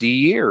 50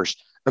 years,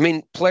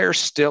 players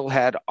still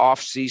had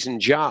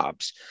off-season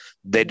jobs.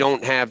 They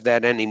don't have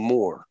that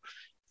anymore.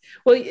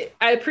 Well,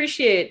 I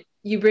appreciate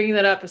you bringing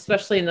that up,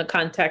 especially in the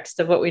context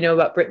of what we know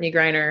about Brittany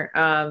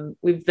Griner.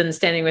 We've been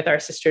standing with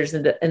our sisters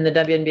in the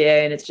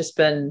WNBA, and it's just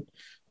been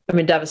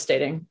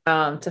devastating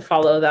to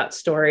follow that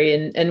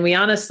story. And we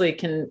honestly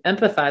can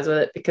empathize with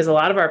it, because a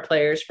lot of our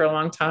players for a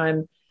long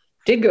time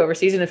did go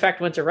overseas, and in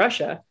fact went to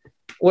Russia,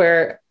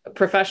 where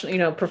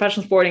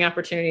professional sporting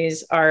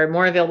opportunities are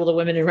more available to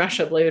women in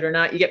Russia, believe it or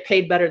not. You get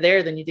paid better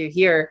there than you do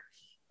here.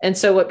 And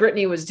so what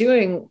Brittany was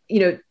doing,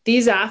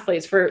 these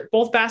athletes for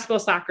both basketball,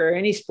 soccer, or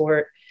any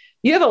sport,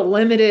 you have a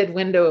limited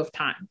window of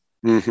time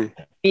to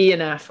be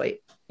an athlete.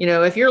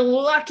 If you're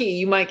lucky,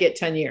 you might get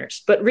 10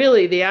 years, but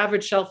really the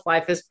average shelf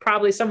life is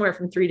probably somewhere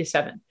from 3 to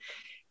 7.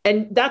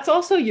 And that's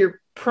also your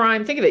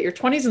prime. Think of it. Your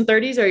 20s and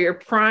 30s are your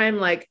prime,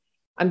 like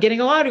I'm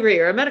getting a law degree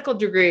or a medical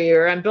degree,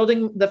 or I'm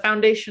building the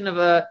foundation of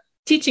a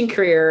teaching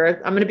career. Or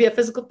I'm going to be a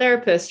physical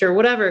therapist or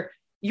whatever.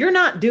 You're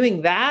not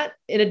doing that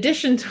in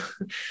addition to,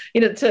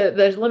 to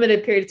the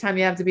limited period of time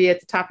you have to be at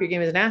the top of your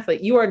game as an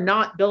athlete. You are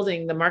not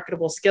building the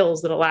marketable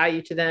skills that allow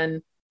you to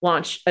then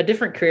launch a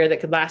different career that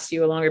could last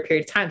you a longer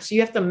period of time. So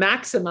you have to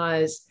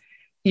maximize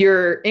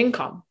your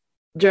income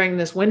during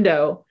this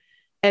window.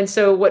 And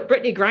so what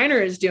Brittany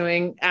Griner is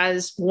doing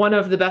as one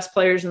of the best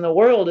players in the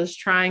world is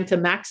trying to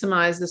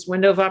maximize this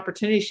window of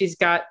opportunity she's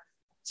got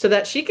so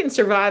that she can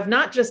survive,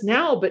 not just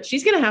now, but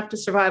she's going to have to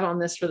survive on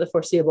this for the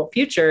foreseeable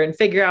future and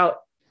figure out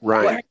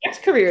what her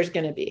next career is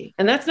going to be.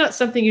 And that's not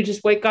something you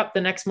just wake up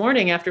the next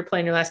morning after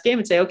playing your last game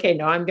and say, okay,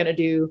 no, I'm going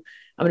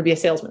to be a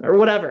salesman or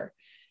whatever.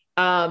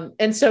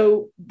 And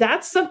so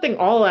that's something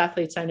all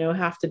athletes I know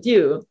have to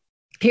do.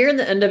 Here in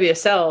the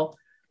NWSL,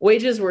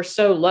 wages were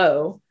so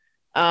low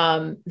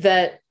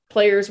that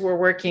players were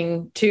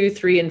working 2,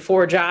 3, and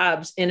 4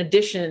 jobs in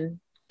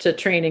addition to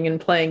training and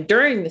playing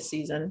during the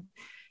season.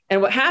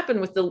 And what happened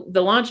with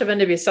the launch of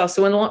NWSL,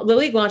 so when the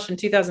league launched in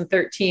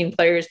 2013,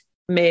 players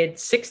made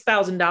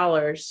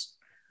 $6,000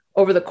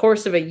 over the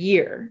course of a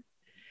year.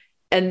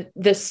 And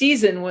the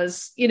season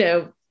was,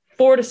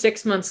 4 to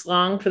 6 months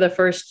long for the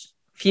first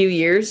few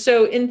years.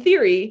 So in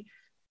theory,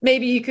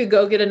 maybe you could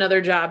go get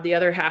another job the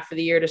other half of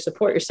the year to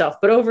support yourself.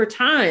 But over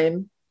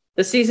time,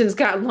 the season's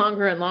gotten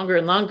longer and longer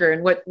and longer.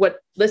 And what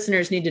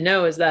listeners need to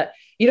know is that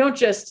you don't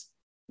just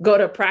go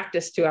to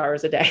practice 2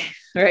 hours a day,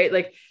 right?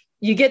 Like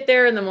you get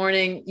there in the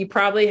morning, you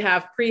probably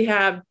have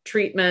prehab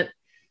treatment,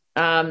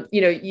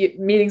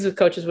 meetings with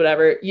coaches,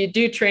 whatever. You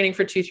do training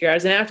for 2-3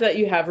 hours. And after that,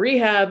 you have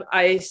rehab,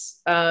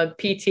 ice,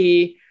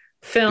 PT,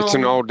 film. It's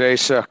an all day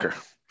sucker.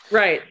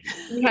 Right.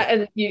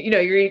 And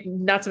you're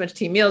eating not so much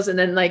team meals. And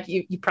then like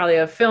you probably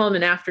have film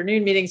and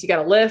afternoon meetings. You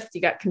got to lift,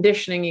 you got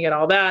conditioning, you got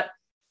all that.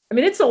 I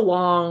mean, it's a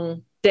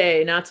long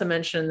day, not to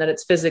mention that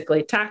it's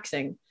physically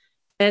taxing.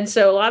 And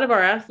so a lot of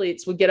our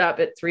athletes would get up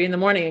at 3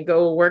 a.m. and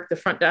go work the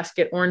front desk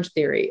at Orange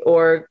Theory,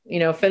 or,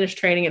 finish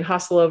training and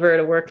hustle over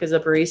to work as a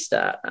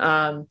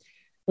barista.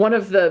 One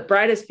of the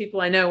brightest people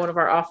I know, one of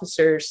our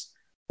officers,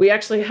 we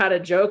actually had a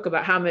joke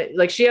about how many,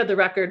 like she had the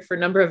record for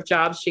number of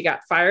jobs she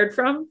got fired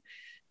from,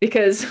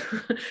 because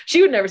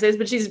she would never say this,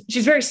 but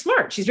she's very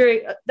smart.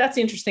 That's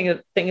the interesting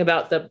thing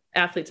about the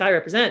athletes I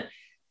represent.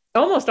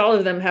 Almost all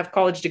of them have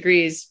college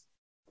degrees,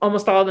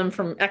 almost all of them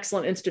from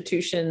excellent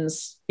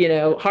institutions,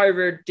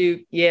 Harvard,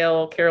 Duke,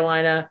 Yale,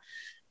 Carolina,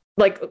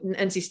 like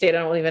NC State. I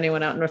don't leave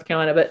anyone out in North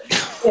Carolina, but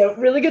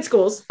really good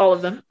schools, all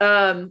of them.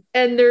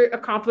 And they're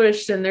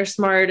accomplished and they're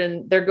smart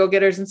and they're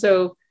go-getters. And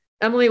so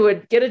Emily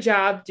would get a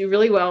job, do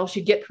really well.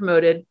 She'd get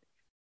promoted.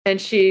 And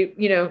she,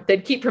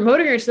 they'd keep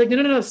promoting her. And she's like,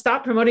 no,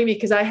 stop promoting me,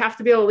 because I have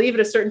to be able to leave at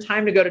a certain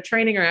time to go to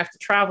training, or I have to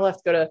travel, I have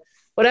to go to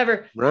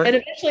whatever. Right. And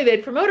eventually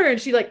they'd promote her and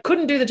she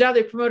couldn't do the job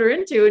they promote her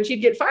into, and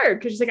she'd get fired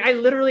because she's like, I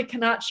literally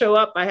cannot show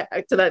up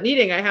to that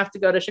meeting. I have to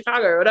go to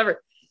Chicago or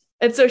whatever.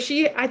 And so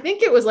I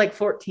think it was like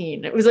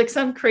 14. It was like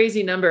some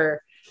crazy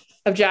number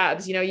of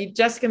jobs.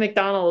 Jessica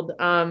McDonald,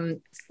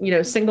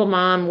 single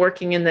mom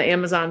working in the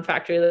Amazon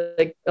factory,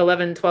 like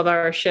 11,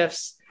 12-hour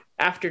shifts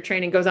after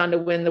training, goes on to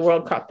win the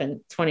World Cup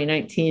in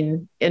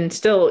 2019, and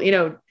still,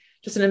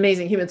 just an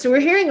amazing human. So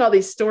we're hearing all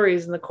these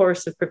stories in the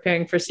course of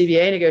preparing for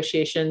CBA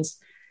negotiations.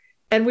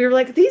 And we were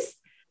like, this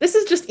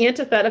is just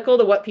antithetical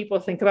to what people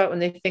think about when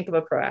they think of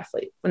a pro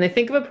athlete. When they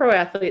think of a pro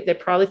athlete, they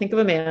probably think of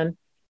a man.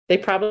 They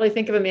probably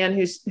think of a man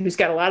who's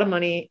got a lot of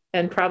money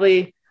and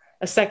probably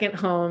a second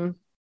home,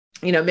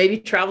 maybe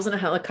travels in a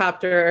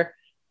helicopter.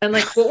 And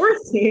like what we're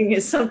seeing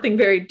is something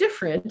very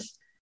different.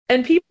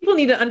 And people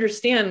need to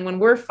understand, when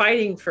we're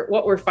fighting for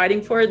what we're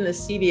fighting for in the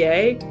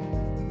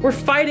CBA, we're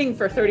fighting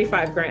for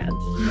 35 grand.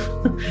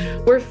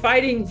 We're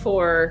fighting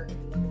for,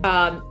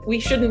 we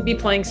shouldn't be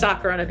playing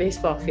soccer on a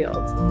baseball field.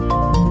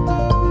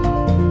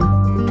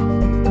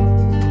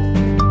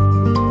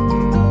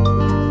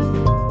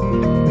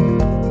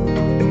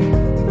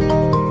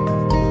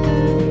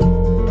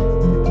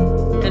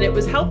 And it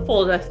was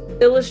helpful to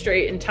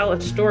illustrate and tell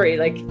a story.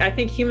 Like, I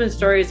think human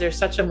stories are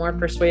such a more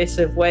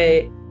persuasive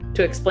way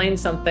to explain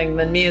something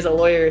than me as a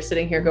lawyer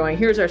sitting here going,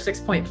 here's our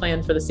 6-point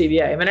plan for the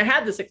CBA. I mean, I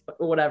had the 6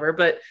 or whatever,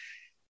 but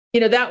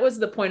that was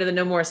the point of the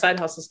No More Side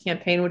Hustles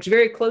campaign, which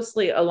very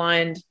closely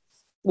aligned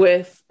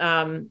with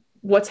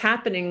what's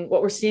happening,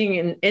 what we're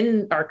seeing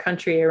in our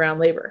country around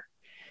labor.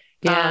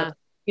 Yeah.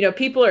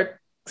 People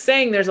are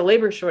saying there's a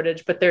labor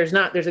shortage, but there's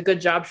not. There's a good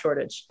job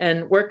shortage,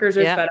 and workers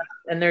are fed up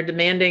and they're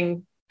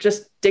demanding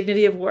just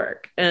dignity of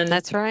work. And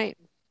that's right.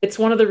 It's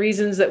one of the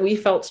reasons that we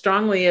felt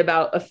strongly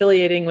about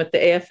affiliating with the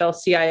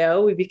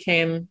AFL-CIO. We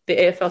became the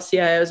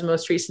AFL-CIO's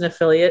most recent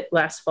affiliate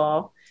last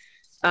fall.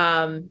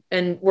 And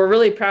we're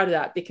really proud of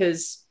that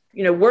because,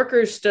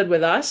 workers stood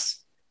with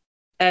us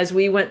as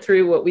we went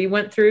through what we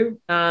went through.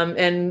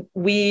 And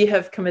we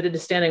have committed to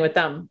standing with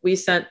them. We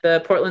sent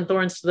the Portland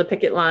Thorns to the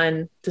picket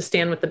line to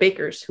stand with the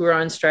Bakers who were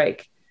on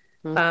strike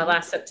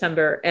last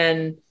September.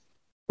 And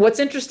what's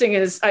interesting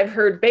is I've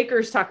heard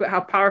Bakers talk about how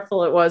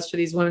powerful it was for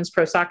these women's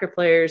pro soccer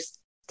players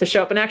to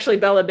show up. And actually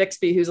Bella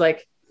Bixby, who's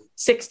like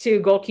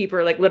 6'2"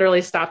 goalkeeper, like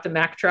literally stopped a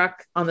Mack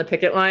truck on the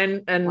picket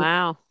line. And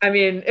wow, I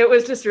mean, it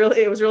was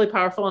really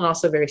powerful and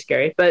also very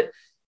scary. But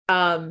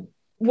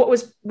what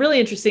was really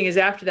interesting is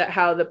after that,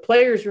 how the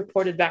players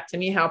reported back to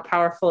me how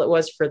powerful it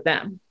was for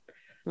them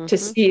to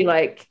see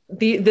like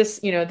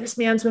this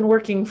man's been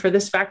working for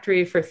this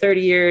factory for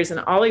 30 years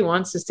and all he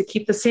wants is to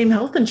keep the same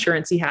health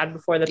insurance he had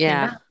before the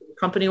pandemic. The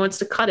company wants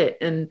to cut it.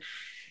 And,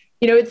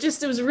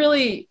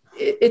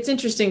 it's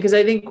interesting because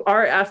I think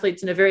our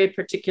athletes in a very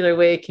particular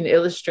way can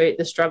illustrate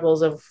the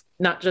struggles of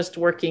not just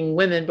working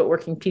women, but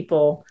working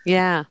people.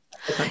 Yeah.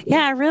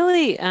 Yeah.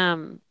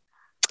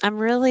 I'm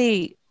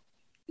really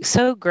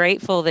so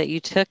grateful that you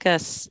took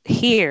us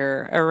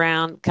here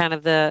around kind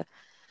of the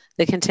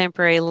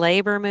contemporary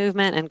labor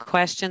movement and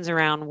questions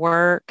around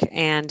work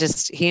and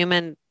just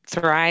human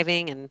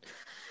thriving. And,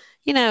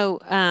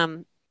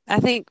 I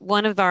think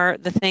one of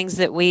the things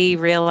that we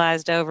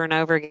realized over and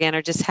over again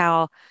are just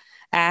how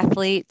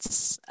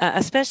athletes,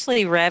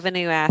 especially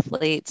revenue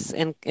athletes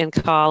in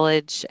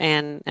college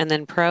and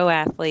then pro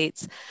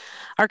athletes,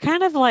 are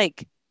kind of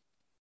like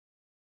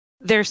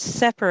they're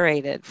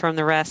separated from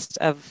the rest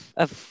of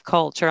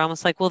culture,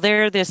 almost like, well,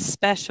 they're this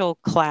special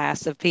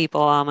class of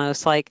people,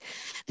 almost like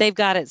they've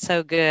got it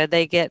so good.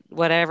 They get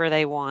whatever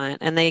they want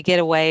and they get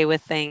away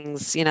with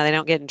things, they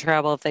don't get in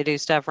trouble if they do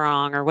stuff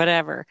wrong or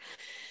whatever.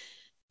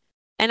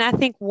 And I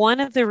think one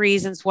of the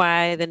reasons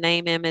why the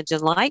name, image,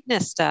 and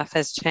likeness stuff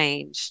has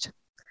changed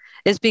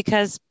is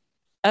because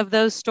of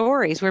those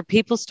stories where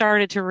people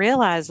started to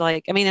realize,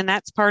 and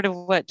that's part of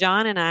what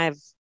John and I have,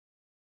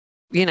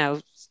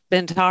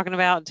 been talking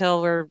about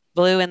until we're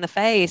blue in the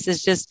face,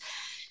 is just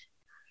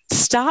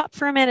stop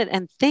for a minute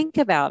and think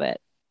about it.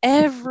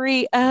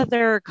 Every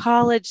other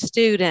college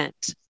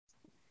student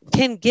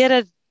can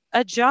get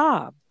a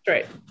job.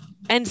 Right.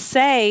 And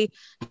say,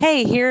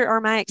 hey, here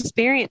are my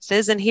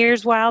experiences and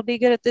here's why I'll be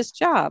good at this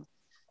job.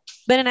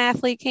 But an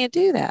athlete can't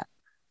do that.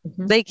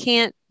 Mm-hmm. They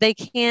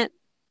can't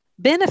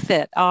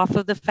benefit off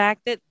of the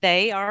fact that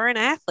they are an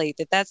athlete,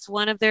 that's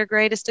one of their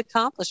greatest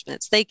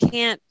accomplishments. They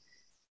can't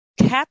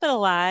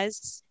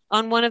capitalize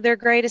on one of their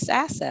greatest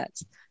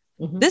assets.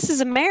 Mm-hmm. This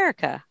is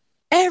America.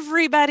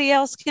 Everybody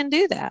else can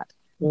do that.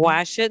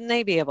 Why shouldn't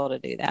they be able to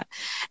do that?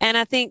 And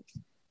I think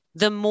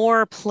the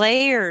more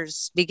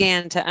players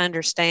began to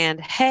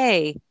understand,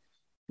 hey,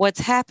 what's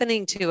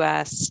happening to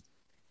us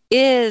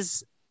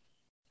is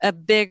a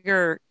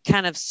bigger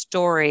kind of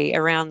story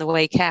around the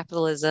way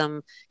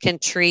capitalism can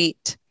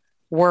treat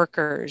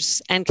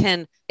workers and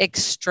can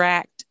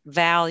extract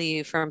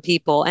value from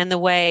people, and the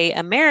way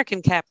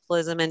American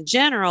capitalism in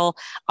general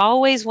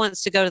always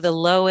wants to go to the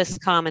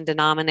lowest common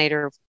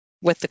denominator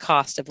with the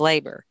cost of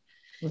labor.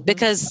 Mm-hmm.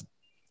 Because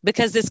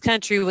this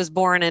country was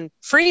born in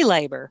free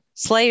labor,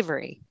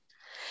 slavery.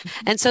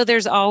 Mm-hmm. And so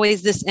there's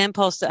always this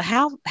impulse to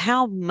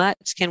how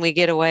much can we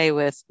get away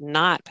with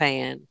not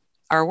paying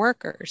our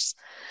workers?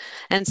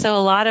 And so a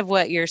lot of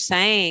what you're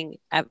saying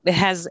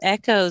has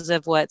echoes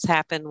of what's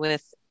happened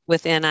with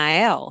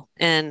NIL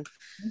and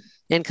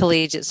in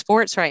collegiate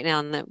sports right now,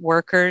 and that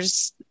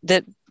workers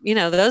that,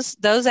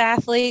 those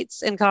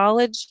athletes in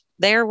college,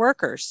 they're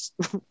workers.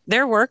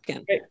 They're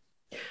working,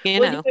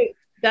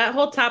 that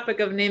whole topic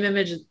of name,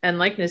 image, and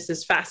likeness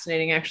is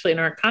fascinating actually in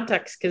our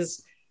context.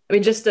 Cause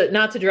just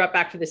not to drop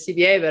back to the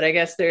CBA, but I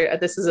guess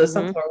this is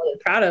something we're really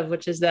proud of,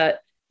 which is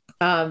that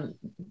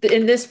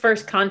in this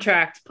first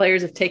contract,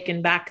 players have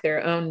taken back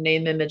their own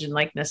name, image, and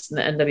likeness in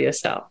the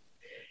NWSL.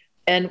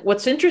 And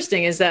what's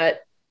interesting is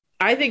that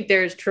I think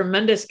there's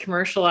tremendous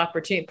commercial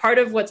opportunity. Part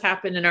of what's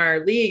happened in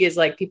our league is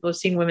people have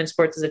seen women's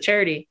sports as a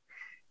charity,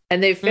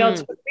 and they've failed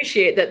to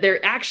appreciate that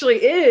there actually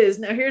is,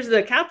 now here's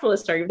the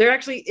capitalist argument, there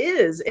actually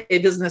is a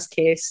business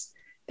case.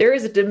 There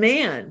is a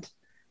demand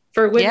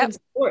for women's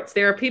sports.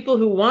 There are people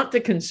who want to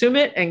consume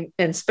it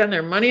and spend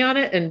their money on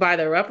it and buy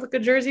their replica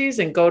jerseys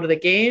and go to the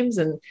games.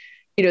 And,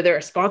 there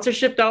are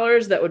sponsorship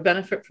dollars that would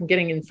benefit from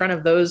getting in front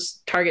of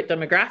those target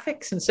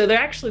demographics. And so they're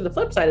actually the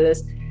flip side of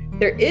this.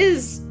 There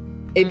is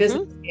a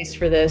business case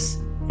for this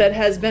that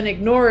has been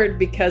ignored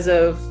because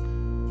of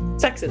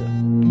sexism.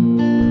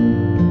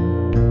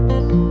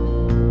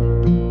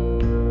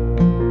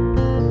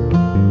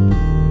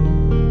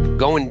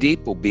 Going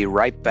Deep will be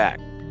right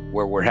back,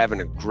 where we're having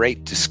a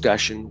great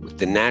discussion with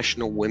the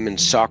National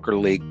Women's Soccer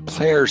League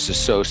Players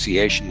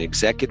Association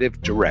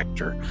Executive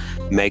Director,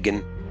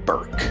 Megan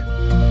Burke.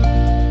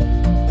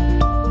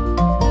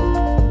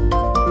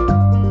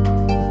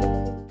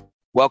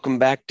 Welcome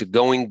back to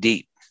Going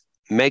Deep.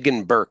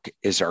 Megan Burke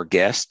is our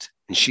guest,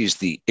 and she's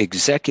the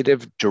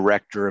Executive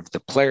Director of the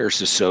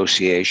Players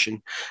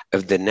Association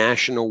of the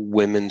National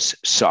Women's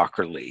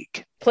Soccer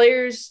League.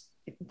 Players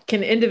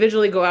can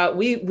individually go out.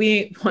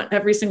 We want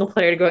every single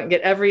player to go out and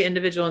get every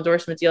individual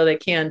endorsement deal they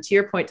can, to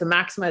your point, to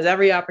maximize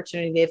every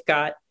opportunity they've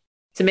got.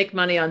 to make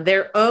money on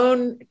their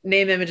own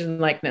name, image, and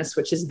likeness,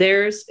 which is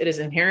theirs. It is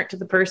inherent to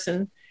the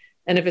person.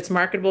 And if it's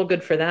marketable,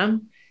 good for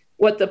them.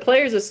 What the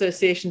Players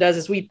Association does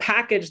is we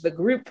package the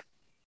group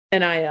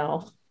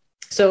NIL.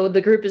 So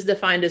the group is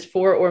defined as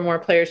 4 or more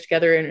players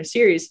together in a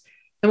series.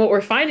 And what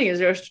we're finding is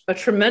there's a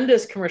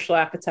tremendous commercial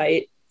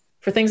appetite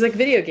for things like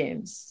video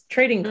games,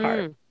 trading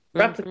cards,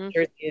 replica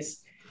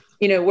jerseys,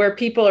 where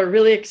people are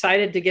really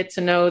excited to get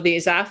to know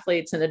these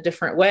athletes in a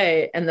different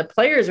way. And the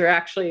players are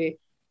actually,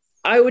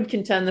 I would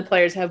contend the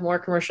players have more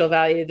commercial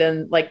value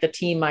than like the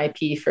team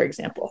IP, for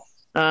example.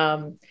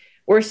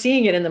 We're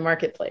seeing it in the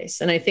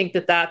marketplace. And I think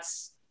that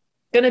that's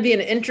going to be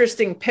an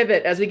interesting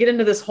pivot as we get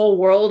into this whole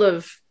world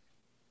of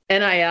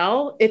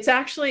NIL. It's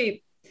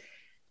actually,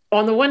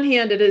 on the one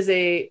hand, it is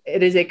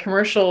a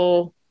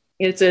commercial,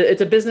 it's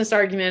a business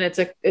argument. It's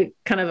a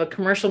kind of a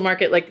commercial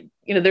market. Like,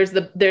 there's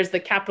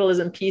the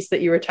capitalism piece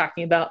that you were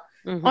talking about.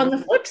 On the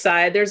flip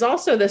side, there's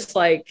also this,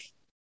 like,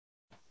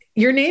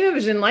 your name,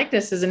 image, and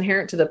likeness is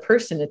inherent to the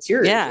person. It's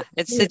yours. Yeah,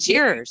 it's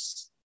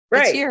yours.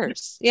 Right. It's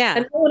yours. Yeah.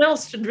 And no one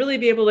else should really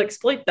be able to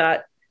exploit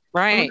that.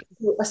 Right.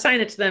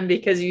 Assign it to them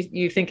because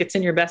you think it's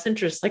in your best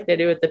interest, like they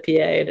do with the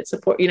PA, and it's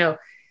support,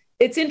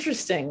 it's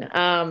interesting.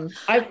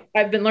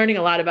 I've been learning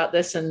a lot about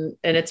this, and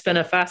it's been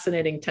a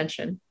fascinating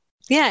tension.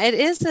 Yeah, it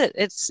is.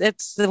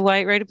 It's the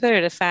right way to put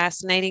it, a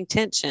fascinating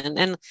tension.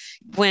 And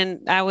when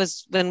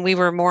we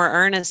were more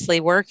earnestly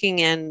working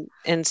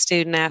in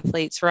student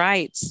athletes'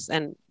 rights,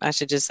 and I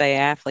should just say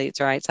athletes'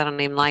 rights, I don't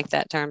even like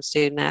that term,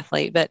 student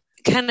athlete, but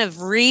kind of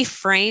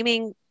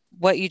reframing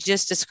what you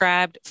just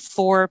described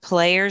for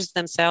players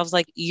themselves,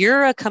 like,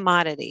 you're a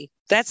commodity.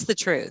 That's the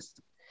truth.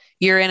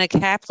 You're in a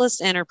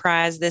capitalist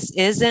enterprise. This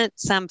isn't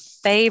some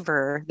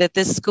favor that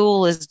this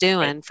school is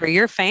doing for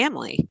your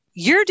family.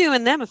 You're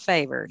doing them a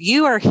favor.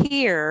 You are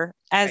here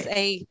as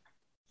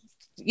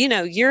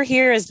you're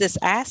here as this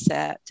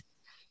asset.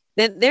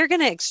 Then they're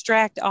going to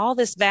extract all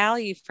this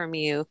value from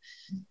you.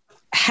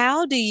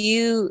 How do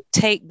you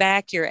take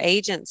back your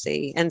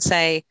agency and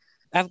say,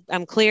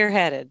 I'm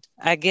clear-headed.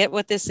 I get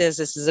what this is.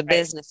 This is a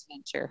business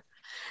venture.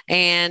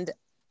 And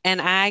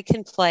I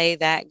can play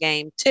that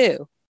game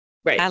too.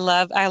 Right. I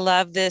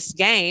love this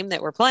game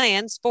that we're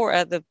playing,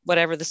 sport,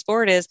 whatever the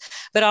sport is,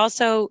 but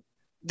also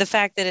the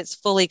fact that it's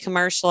fully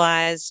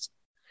commercialized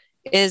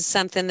is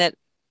something that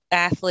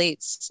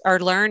athletes are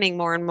learning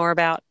more and more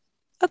about.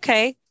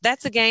 Okay,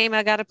 that's a game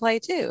I got to play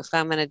too if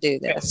I'm going to do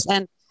this.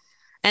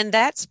 And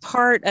that's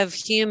part of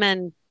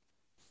human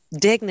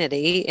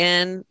dignity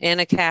in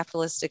a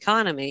capitalist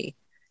economy,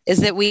 is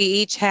that we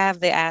each have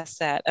the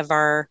asset of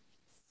our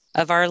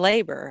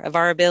labor, of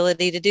our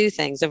ability to do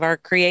things, of our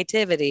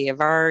creativity, of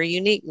our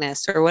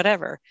uniqueness or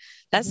whatever.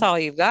 That's all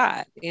you've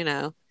got,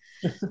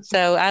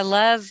 So I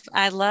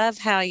love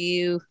how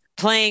you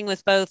playing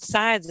with both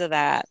sides of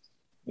that.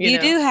 You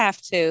do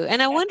have to.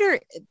 And I wonder,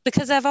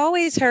 because I've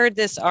always heard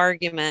this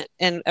argument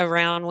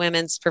around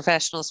women's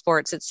professional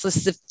sports. It's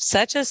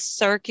such a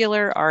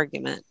circular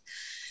argument.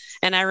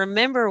 And I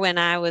remember when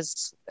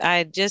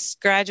I just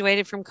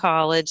graduated from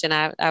college and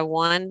I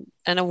won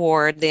an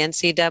award, the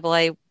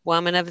NCAA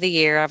Woman of the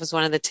Year. I was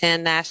one of the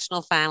 10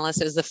 national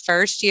finalists. It was the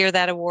first year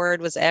that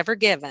award was ever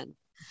given.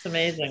 It's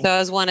amazing. So I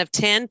was one of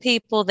 10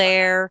 people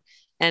there.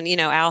 And,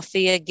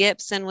 Althea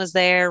Gibson was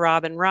there,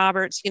 Robin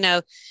Roberts,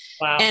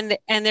 Wow.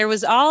 And there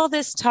was all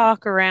this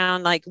talk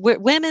around, like,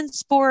 women's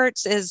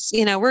sports is,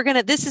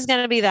 this is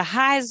going to be the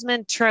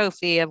Heisman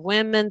Trophy of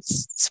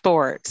women's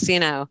sports,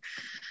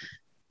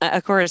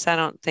 Of course, I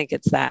don't think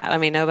it's that. I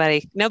mean,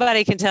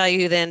 nobody can tell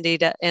you who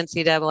the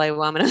NCAA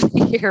Woman of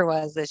the Year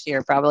was this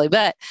year, probably.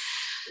 But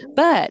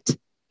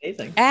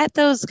amazing. At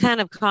those kind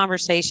of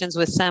conversations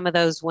with some of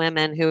those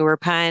women who were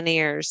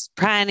pioneer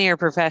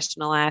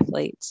professional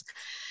athletes,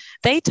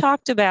 they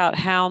talked about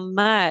how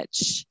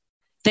much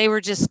they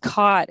were just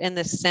caught in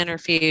the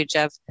centrifuge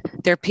of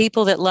there are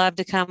people that love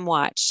to come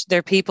watch. There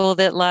are people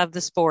that love the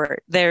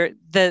sport.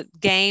 The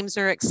games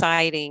are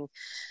exciting,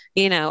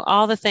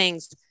 all the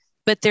things.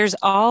 But there's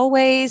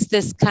always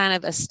this kind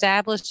of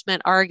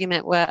establishment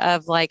argument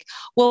of like,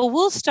 well,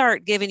 we'll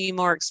start giving you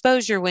more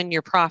exposure when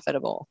you're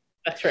profitable.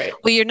 That's right.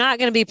 Well, you're not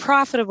going to be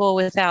profitable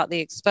without the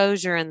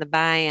exposure and the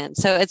buy-in.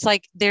 So it's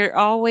like they're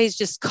always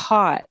just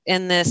caught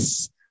in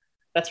this.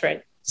 That's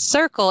right.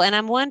 Circle. And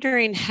I'm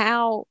wondering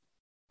how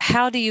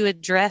do you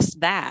address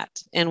that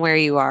and where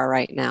you are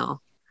right now?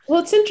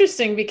 Well, it's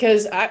interesting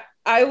because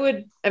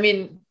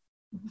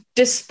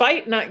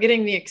despite not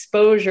getting the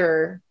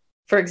exposure,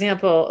 for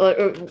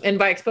example, and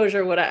by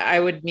exposure, what I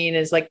would mean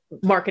is like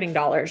marketing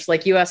dollars,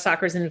 like U.S.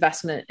 Soccer's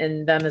investment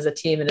in them as a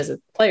team and as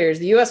players.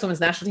 The U.S.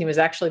 women's national team has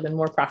actually been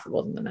more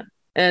profitable than the men.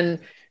 And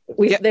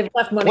they've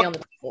left money on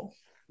the table.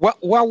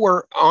 While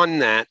we're on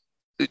that,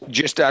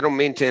 I don't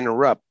mean to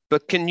interrupt,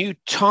 but can you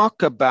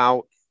talk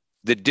about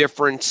the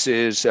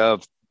differences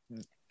of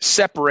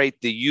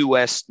separate the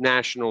U.S.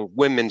 national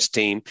women's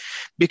team,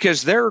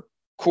 because their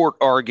court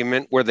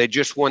argument where they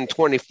just won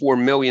 $24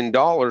 million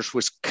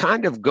was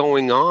kind of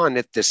going on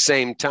at the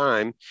same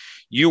time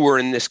you were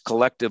in this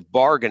collective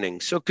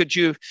bargaining. So could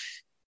you,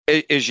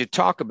 as you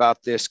talk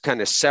about this,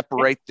 kind of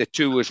separate the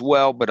two as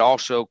well, but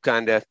also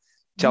kind of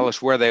tell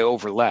us where they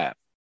overlap.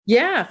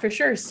 Yeah, for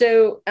sure.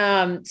 So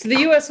the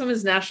U.S.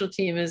 women's national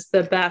team is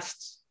the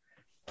best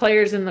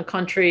players in the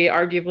country,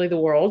 arguably the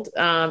world,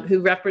 who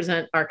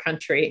represent our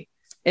country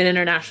in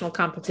international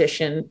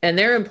competition. And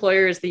their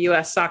employer is the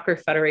U.S. Soccer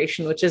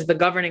Federation, which is the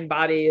governing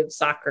body of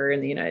soccer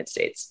in the United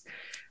States.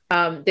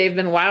 They've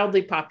been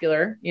wildly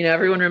popular. You know,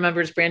 everyone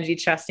remembers Brandy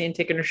Chastain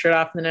taking her shirt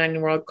off in the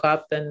 19 World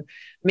Cup, and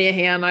Mia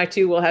Hamm, I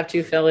too will have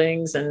two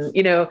fillings. And,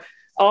 you know,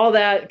 all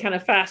that kind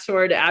of fast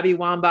forward to Abby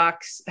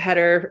Wambach's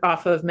header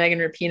off of Megan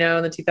Rapinoe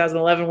in the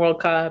 2011 World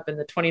Cup and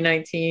the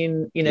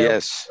 2019, you know,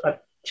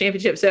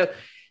 championship. So,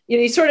 you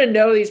know, you sort of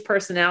know these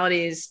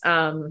personalities,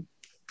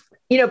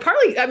 you know,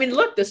 partly, I mean,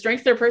 look, the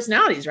strength of their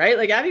personalities, right?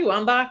 Like Abby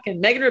Wambach and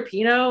Megan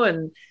Rapinoe,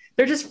 and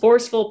they're just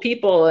forceful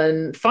people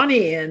and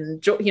funny.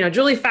 And, you know,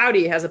 Julie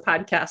Foudy has a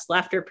podcast,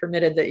 Laughter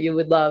Permitted, that you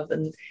would love.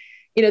 And,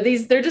 you know,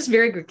 they're just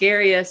very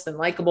gregarious and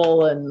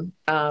likable and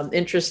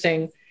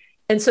interesting.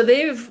 And so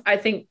they've, I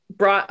think,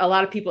 brought a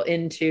lot of people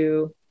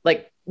into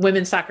like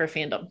women's soccer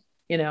fandom,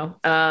 you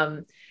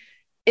know.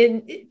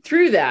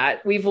 Through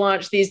that, we've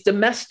launched these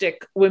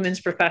domestic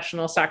women's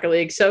professional soccer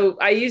leagues. So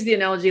I use the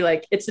analogy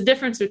like it's the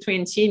difference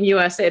between Team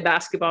USA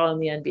basketball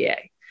and the NBA.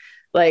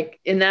 Like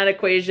in that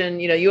equation,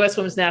 you know, U.S.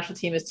 women's national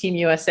team is Team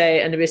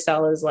USA,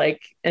 NWSL is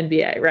like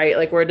NBA, right?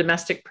 Like we're a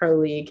domestic pro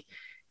league.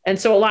 And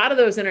so a lot of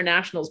those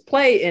internationals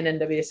play in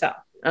NWSL.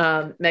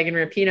 Megan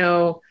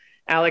Rapinoe,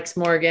 Alex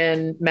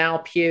Morgan, Mal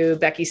Pugh,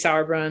 Becky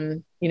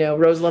Sauerbrunn, you know,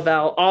 Rose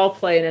Lavelle, all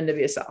play in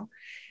NWSL.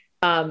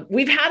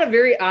 We've had a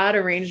very odd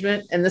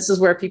arrangement, and this is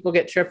where people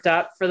get tripped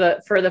up. For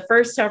the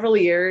first several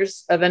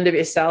years of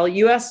NWSL,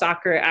 U.S.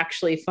 Soccer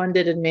actually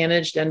funded and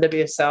managed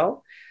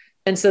NWSL.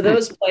 And so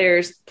those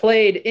players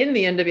played in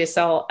the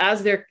NWSL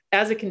as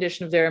a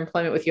condition of their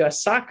employment with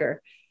U.S.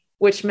 Soccer,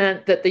 which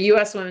meant that the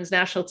U.S. Women's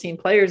National Team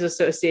Players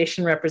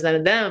Association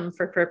represented them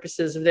for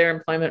purposes of their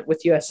employment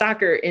with U.S.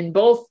 Soccer in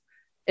both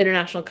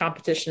international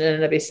competition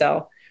and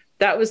NWSL.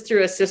 That was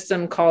through a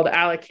system called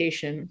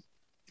allocation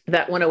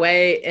that went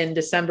away in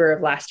December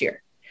of last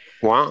year.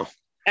 Wow.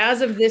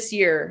 As of this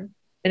year,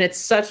 and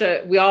it's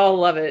we all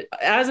love it.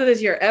 As of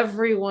this year,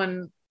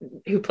 everyone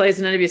who plays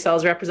in NWSL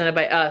is represented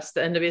by us,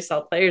 the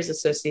NWSL Players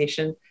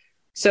Association.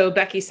 So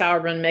Becky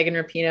Sauerbrunn, Megan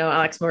Rapinoe,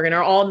 Alex Morgan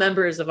are all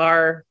members of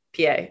our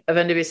PA, of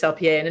NWSL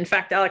PA. And in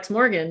fact, Alex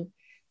Morgan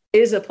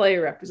is a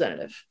player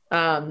representative.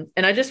 And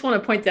I just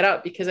want to point that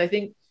out because I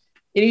think,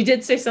 you know, you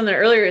did say something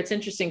earlier. It's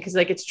interesting because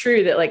like, it's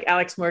true that like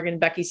Alex Morgan,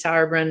 Becky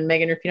Sauerbrunn,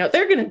 Megan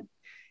Rapinoe,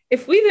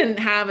 if we didn't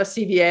have a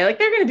CBA, like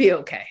they're going to be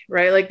okay,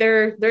 right? Like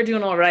they're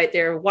doing all right.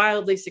 They're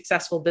wildly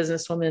successful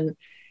businesswomen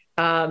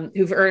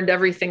who've earned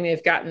everything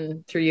they've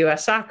gotten through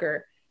U.S.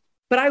 Soccer.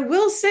 But I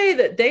will say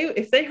that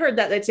if they heard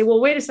that, they'd say, well,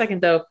 wait a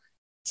second though.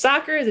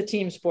 Soccer is a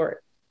team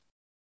sport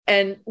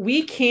and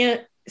we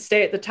can't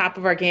stay at the top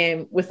of our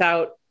game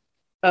without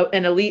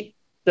an elite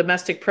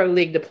domestic pro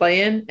league to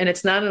play in. And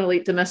it's not an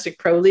elite domestic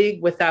pro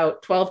league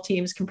without 12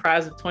 teams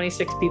comprised of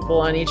 26 people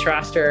on each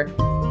roster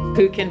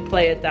who can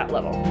play at that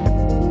level.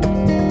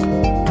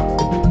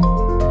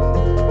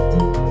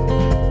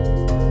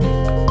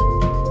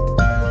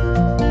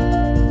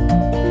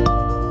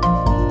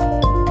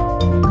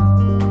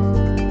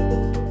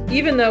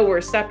 Even though we're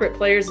separate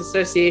players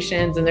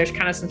associations and there's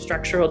kind of some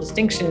structural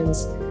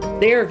distinctions,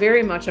 they are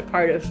very much a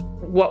part of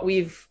what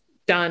we've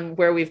done,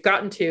 where we've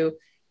gotten to.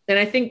 And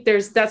I think I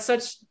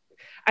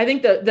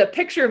think the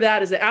picture of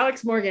that is that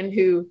Alex Morgan,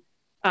 who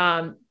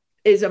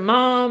is a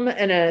mom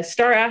and a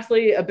star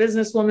athlete, a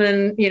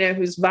businesswoman, you know,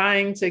 who's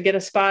vying to get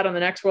a spot on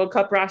the next World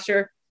Cup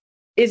roster,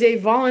 is a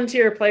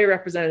volunteer player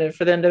representative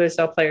for the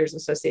NWSL Players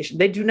Association.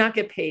 They do not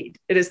get paid.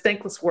 It is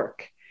thankless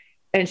work.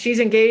 And she's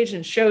engaged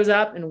and shows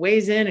up and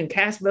weighs in and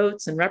casts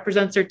votes and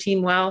represents her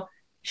team well.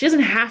 She doesn't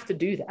have to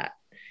do that.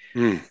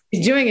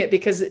 She's doing it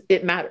because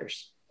it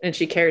matters and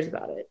she cares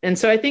about it. And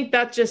so I think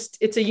that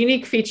it's a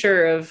unique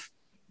feature of,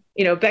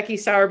 you know, Becky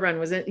Sauerbrunn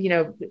was, you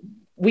know,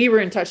 we were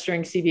in touch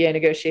during CBA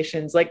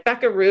negotiations. Like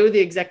Becca Rue,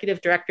 the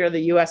executive director of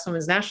the U.S.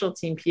 Women's National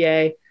Team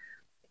PA,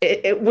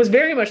 it was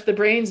very much the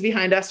brains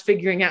behind us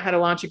figuring out how to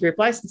launch a group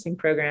licensing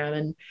program.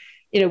 And,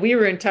 you know, we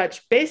were in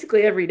touch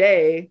basically every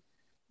day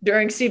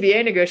during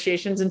CBA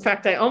negotiations. In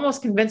fact, I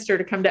almost convinced her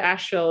to come to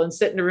Asheville and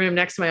sit in a room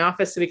next to my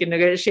office so we could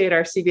negotiate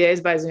our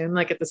CBAs by Zoom,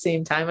 like at the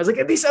same time. I was like,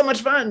 it'd be so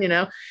much fun, you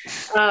know?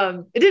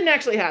 It didn't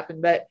actually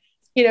happen, but,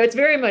 you know, it's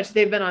very much,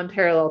 they've been on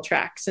parallel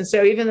tracks. And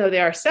so even though they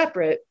are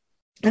separate,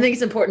 I think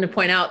it's important to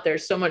point out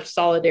there's so much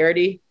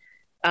solidarity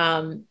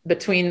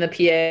between the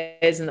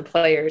PAs and the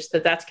players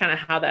that's kind of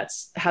how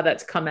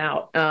that's come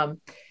out.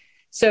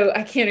 So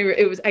I can't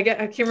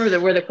remember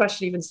where the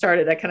question even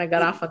started. I kind of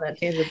got off on that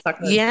tangent.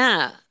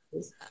 Yeah.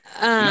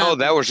 No,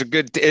 that was a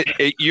good.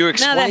 You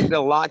explained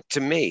a lot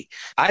to me.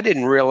 I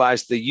didn't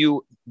realize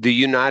the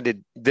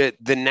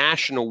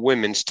national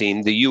women's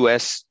team, the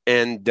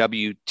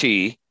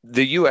USNWT,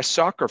 the U.S.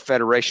 Soccer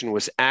Federation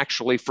was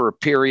actually for a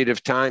period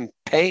of time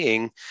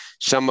paying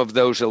some of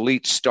those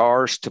elite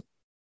stars to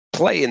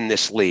play in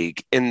this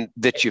league and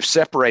that you've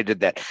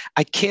separated that.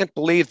 I can't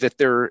believe that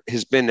there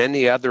has been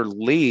any other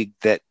league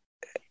that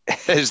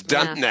has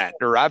done that,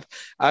 or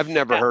I've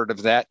never heard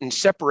of that. And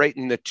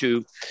separating the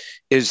two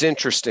is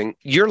interesting.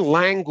 Your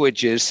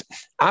languages,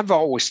 I've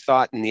always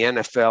thought in the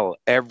NFL,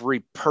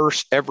 every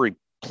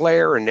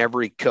player and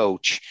every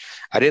coach,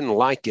 I didn't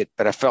like it,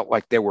 but I felt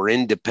like they were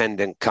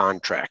independent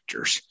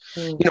contractors.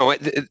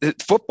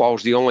 Football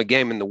is the only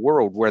game in the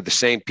world where the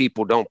same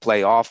people don't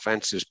play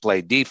offense as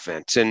play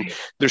defense. And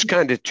there's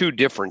kind of two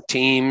different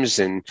teams,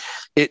 and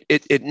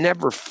it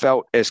never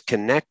felt as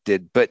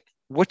connected. But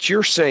what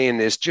you're saying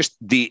is just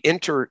the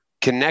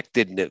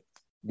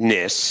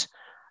interconnectedness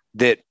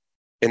that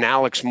an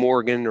Alex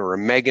Morgan or a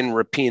Megan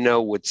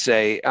Rapinoe would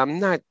say, I'm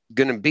not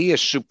going to be a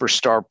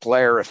superstar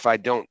player if I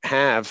don't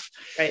have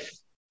a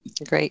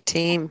great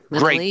team,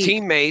 great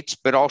teammates,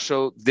 but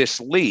also this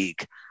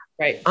league.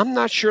 Right. I'm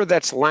not sure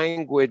that's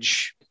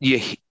language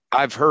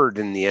I've heard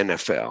in the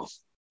NFL.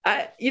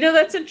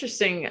 That's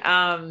interesting.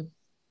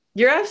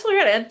 You're absolutely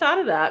right. I hadn't thought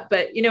of that,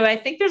 but I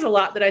think there's a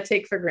lot that I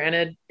take for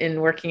granted in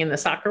working in the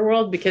soccer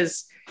world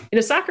because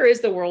soccer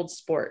is the world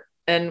sport.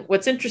 And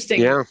what's interesting,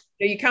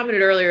 you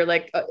commented earlier,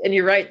 and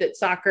you're right that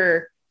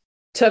soccer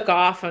took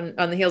off on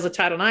the heels of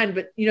Title IX,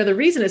 but the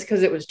reason is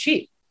because it was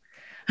cheap.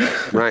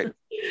 Right.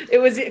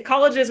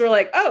 Colleges were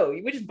like, oh,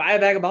 we just buy a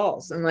bag of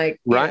balls and right.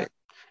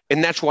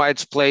 And that's why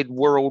it's played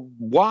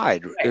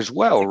worldwide as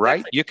well, exactly.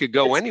 Right? You could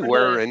go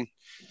anywhere and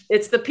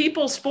it's the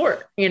people's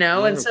sport,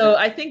 and so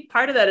I think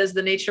part of that is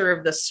the nature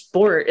of the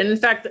sport. And in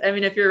fact, I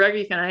mean, if you're a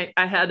rugby fan,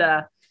 I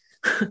had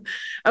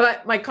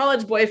my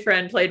college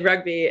boyfriend played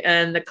rugby,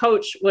 and the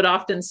coach would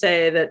often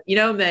say that,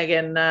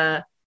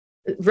 Megan,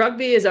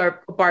 rugby is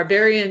our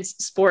barbarian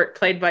sport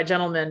played by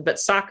gentlemen, but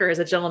soccer is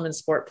a gentleman's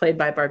sport played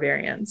by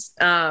barbarians.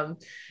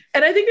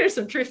 And I think there's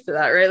some truth to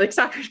that, right? Like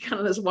soccer is kind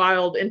of this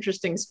wild,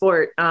 interesting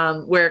sport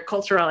where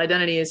cultural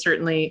identity is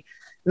certainly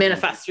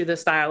manifest through the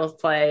style of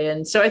play.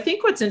 And so I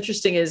think what's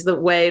interesting is the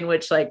way in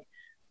which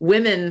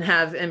women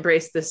have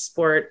embraced this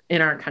sport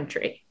in our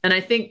country. And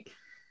I think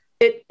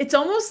it's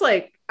almost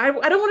like, I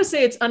don't want to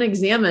say it's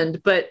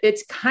unexamined, but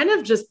it's kind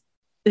of just,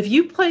 if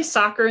you play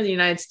soccer in the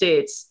United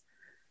States,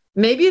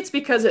 maybe it's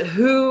because of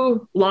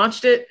who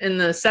launched it in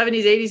the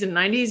 70s, 80s, and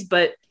 90s,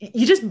 but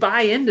you just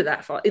buy into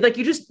that.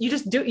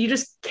 You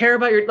just care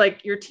about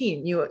your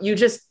team.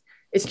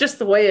 It's just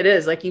the way it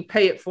is. You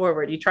pay it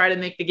forward. You try to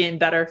make the game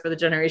better for the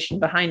generation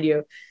behind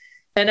you.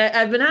 And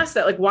I've been asked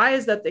that, why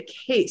is that the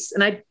case?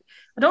 And I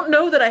don't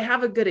know that I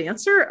have a good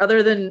answer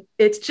other than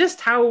it's just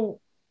how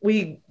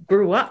we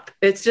grew up.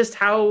 It's just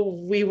how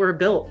we were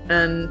built.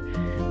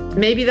 And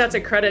maybe that's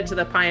a credit to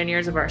the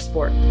pioneers of our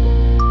sport.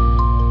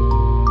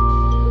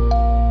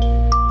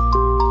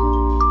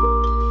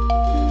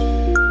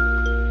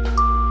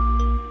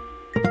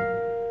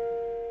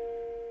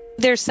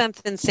 There's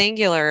something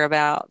singular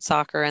about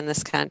soccer in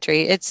this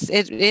country.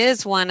 It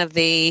is one of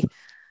the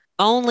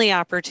only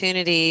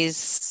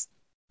opportunities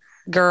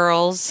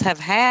girls have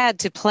had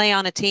to play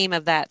on a team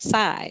of that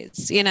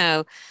size.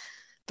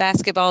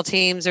 Basketball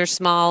teams are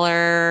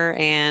smaller,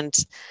 and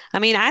I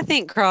mean, I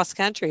think cross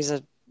country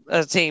is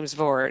a team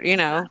sport. We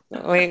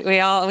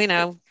all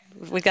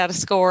we got to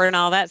score and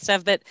all that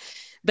stuff, but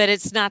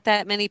it's not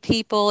that many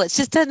people. It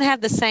just doesn't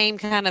have the same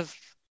kind of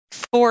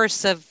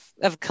force of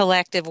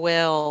collective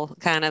will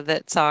kind of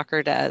that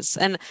soccer does.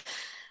 And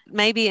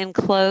maybe in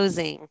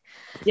closing,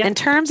 in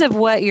terms of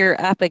what you're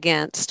up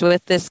against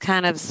with this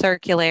kind of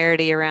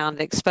circularity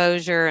around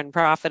exposure and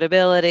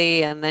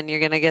profitability, and then you're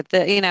going to get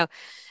the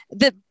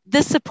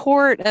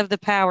support of the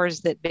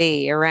powers that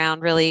be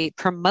around really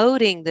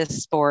promoting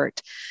this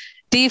sport.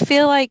 Do you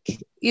feel like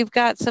you've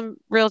got some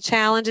real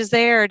challenges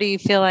there, or do you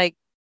feel like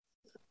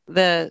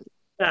the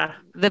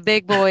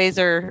big boys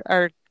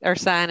are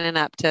signing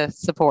up to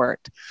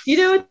support?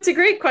 It's a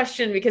great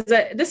question because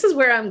this is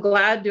where I'm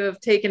glad to have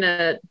taken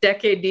a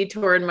decade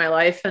detour in my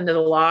life into the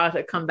law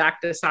to come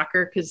back to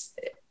soccer because,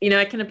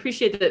 I can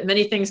appreciate that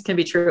many things can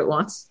be true at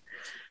once.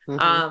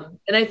 Mm-hmm.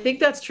 And I think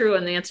that's true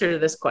in the answer to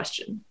this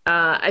question.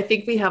 I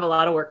think we have a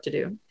lot of work to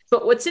do.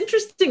 But what's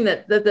interesting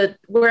that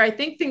where I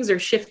think things are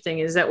shifting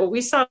is that what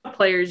we saw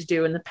players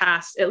do in the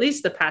past, at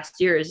least the past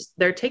years,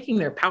 they're taking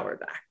their power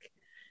back.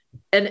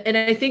 And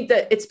I think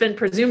that it's been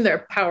presumed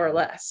they're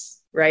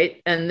powerless,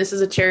 right? And this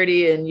is a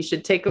charity and you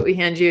should take what we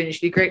hand you and you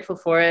should be grateful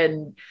for it.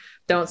 And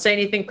don't say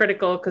anything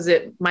critical because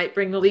it might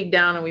bring the league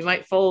down and we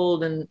might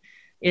fold. And,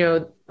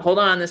 hold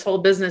on, this whole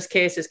business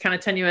case is kind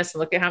of tenuous and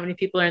look at how many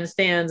people are in the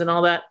stands and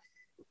all that.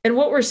 And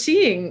what we're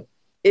seeing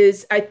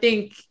is, I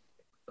think,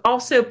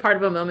 also part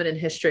of a moment in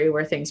history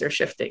where things are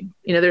shifting.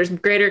 There's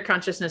greater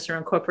consciousness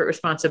around corporate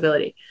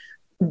responsibility.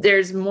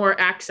 There's more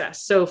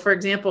access. So for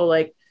example,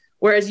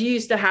 whereas you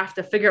used to have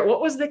to figure out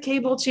what was the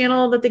cable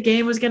channel that the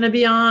game was going to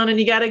be on, and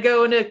you got to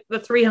go into the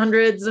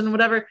 300s and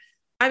whatever.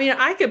 I mean,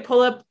 I could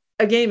pull up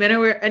a game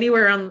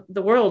anywhere on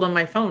the world on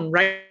my phone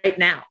right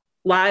now,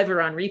 live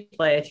or on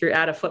replay through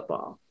Ada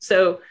Football.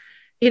 So,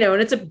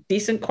 and it's a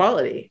decent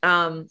quality.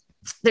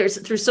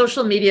 through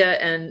social media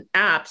and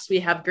apps, we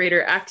have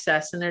greater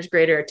access and there's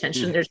greater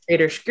attention, there's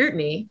greater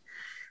scrutiny.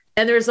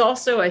 And there's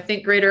also, I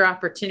think, greater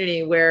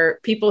opportunity where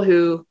people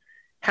who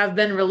have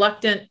been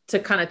reluctant to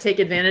kind of take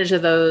advantage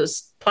of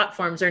those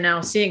platforms are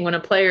now seeing when a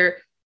player,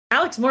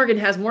 Alex Morgan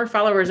has more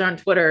followers on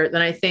Twitter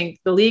than I think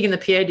the league and the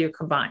PA do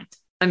combined.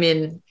 I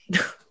mean,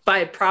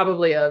 by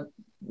probably a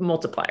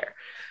multiplier.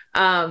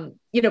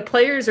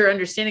 Players are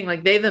understanding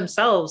like they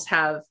themselves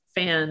have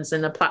fans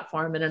and a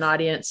platform and an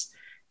audience.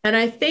 And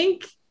I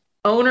think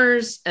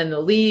owners and the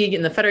league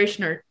and the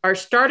federation are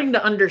starting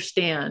to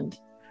understand,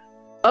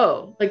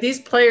 like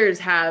these players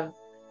have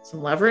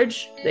some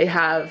leverage. They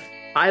have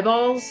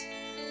eyeballs.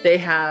 They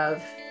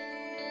have,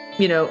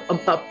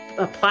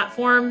 a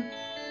platform.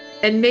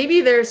 And maybe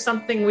there's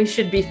something we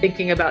should be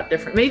thinking about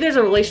different. Maybe there's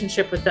a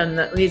relationship with them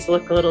that needs to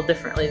look a little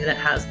differently than it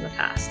has in the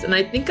past. And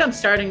I think I'm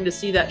starting to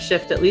see that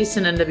shift, at least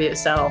in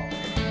NWSL.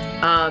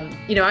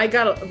 I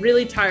got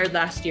really tired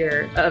last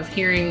year of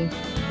hearing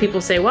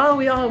people say, well,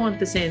 we all want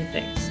the same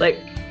things. Like,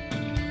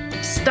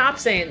 stop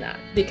saying that,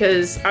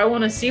 because I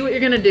want to see what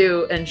you're going to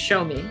do and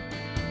show me.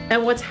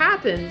 And what's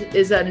happened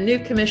is that a new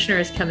commissioner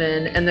has come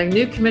in, and the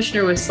new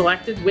commissioner was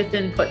selected with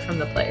input from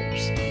the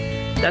players.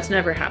 That's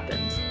never happened.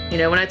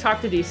 When I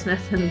talked to Dee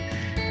Smith and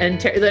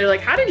they're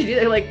like, how did you do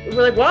that?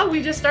 We're like, well,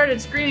 we just started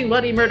screaming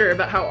bloody murder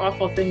about how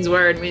awful things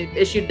were. And we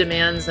issued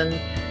demands, and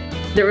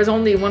there was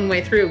only one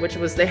way through, which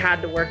was they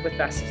had to work with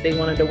us if they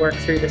wanted to work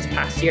through this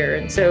past year.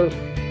 And so,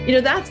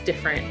 that's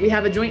different. We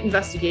have a joint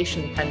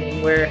investigation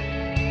pending where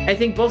I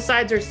think both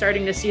sides are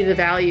starting to see the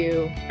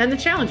value and the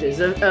challenges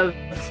of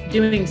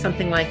doing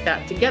something like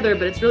that together,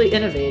 but it's really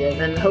innovative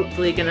and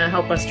hopefully going to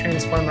help us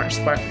transform our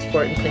sport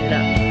and clean it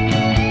up.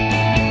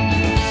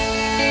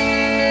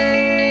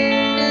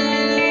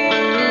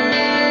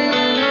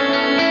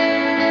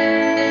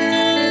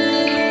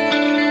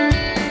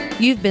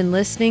 You've been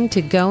listening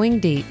to Going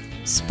Deep,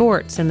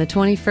 Sports in the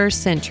 21st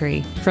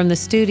Century, from the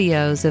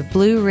studios of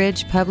Blue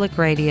Ridge Public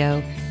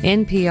Radio,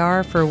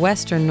 NPR for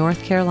Western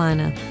North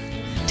Carolina.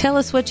 Tell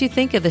us what you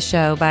think of the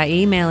show by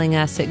emailing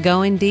us at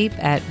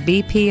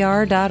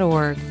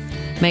goingdeep@bpr.org.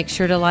 Make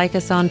sure to like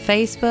us on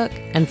Facebook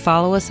and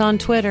follow us on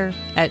Twitter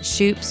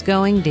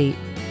 @ShoopsGoingDeep.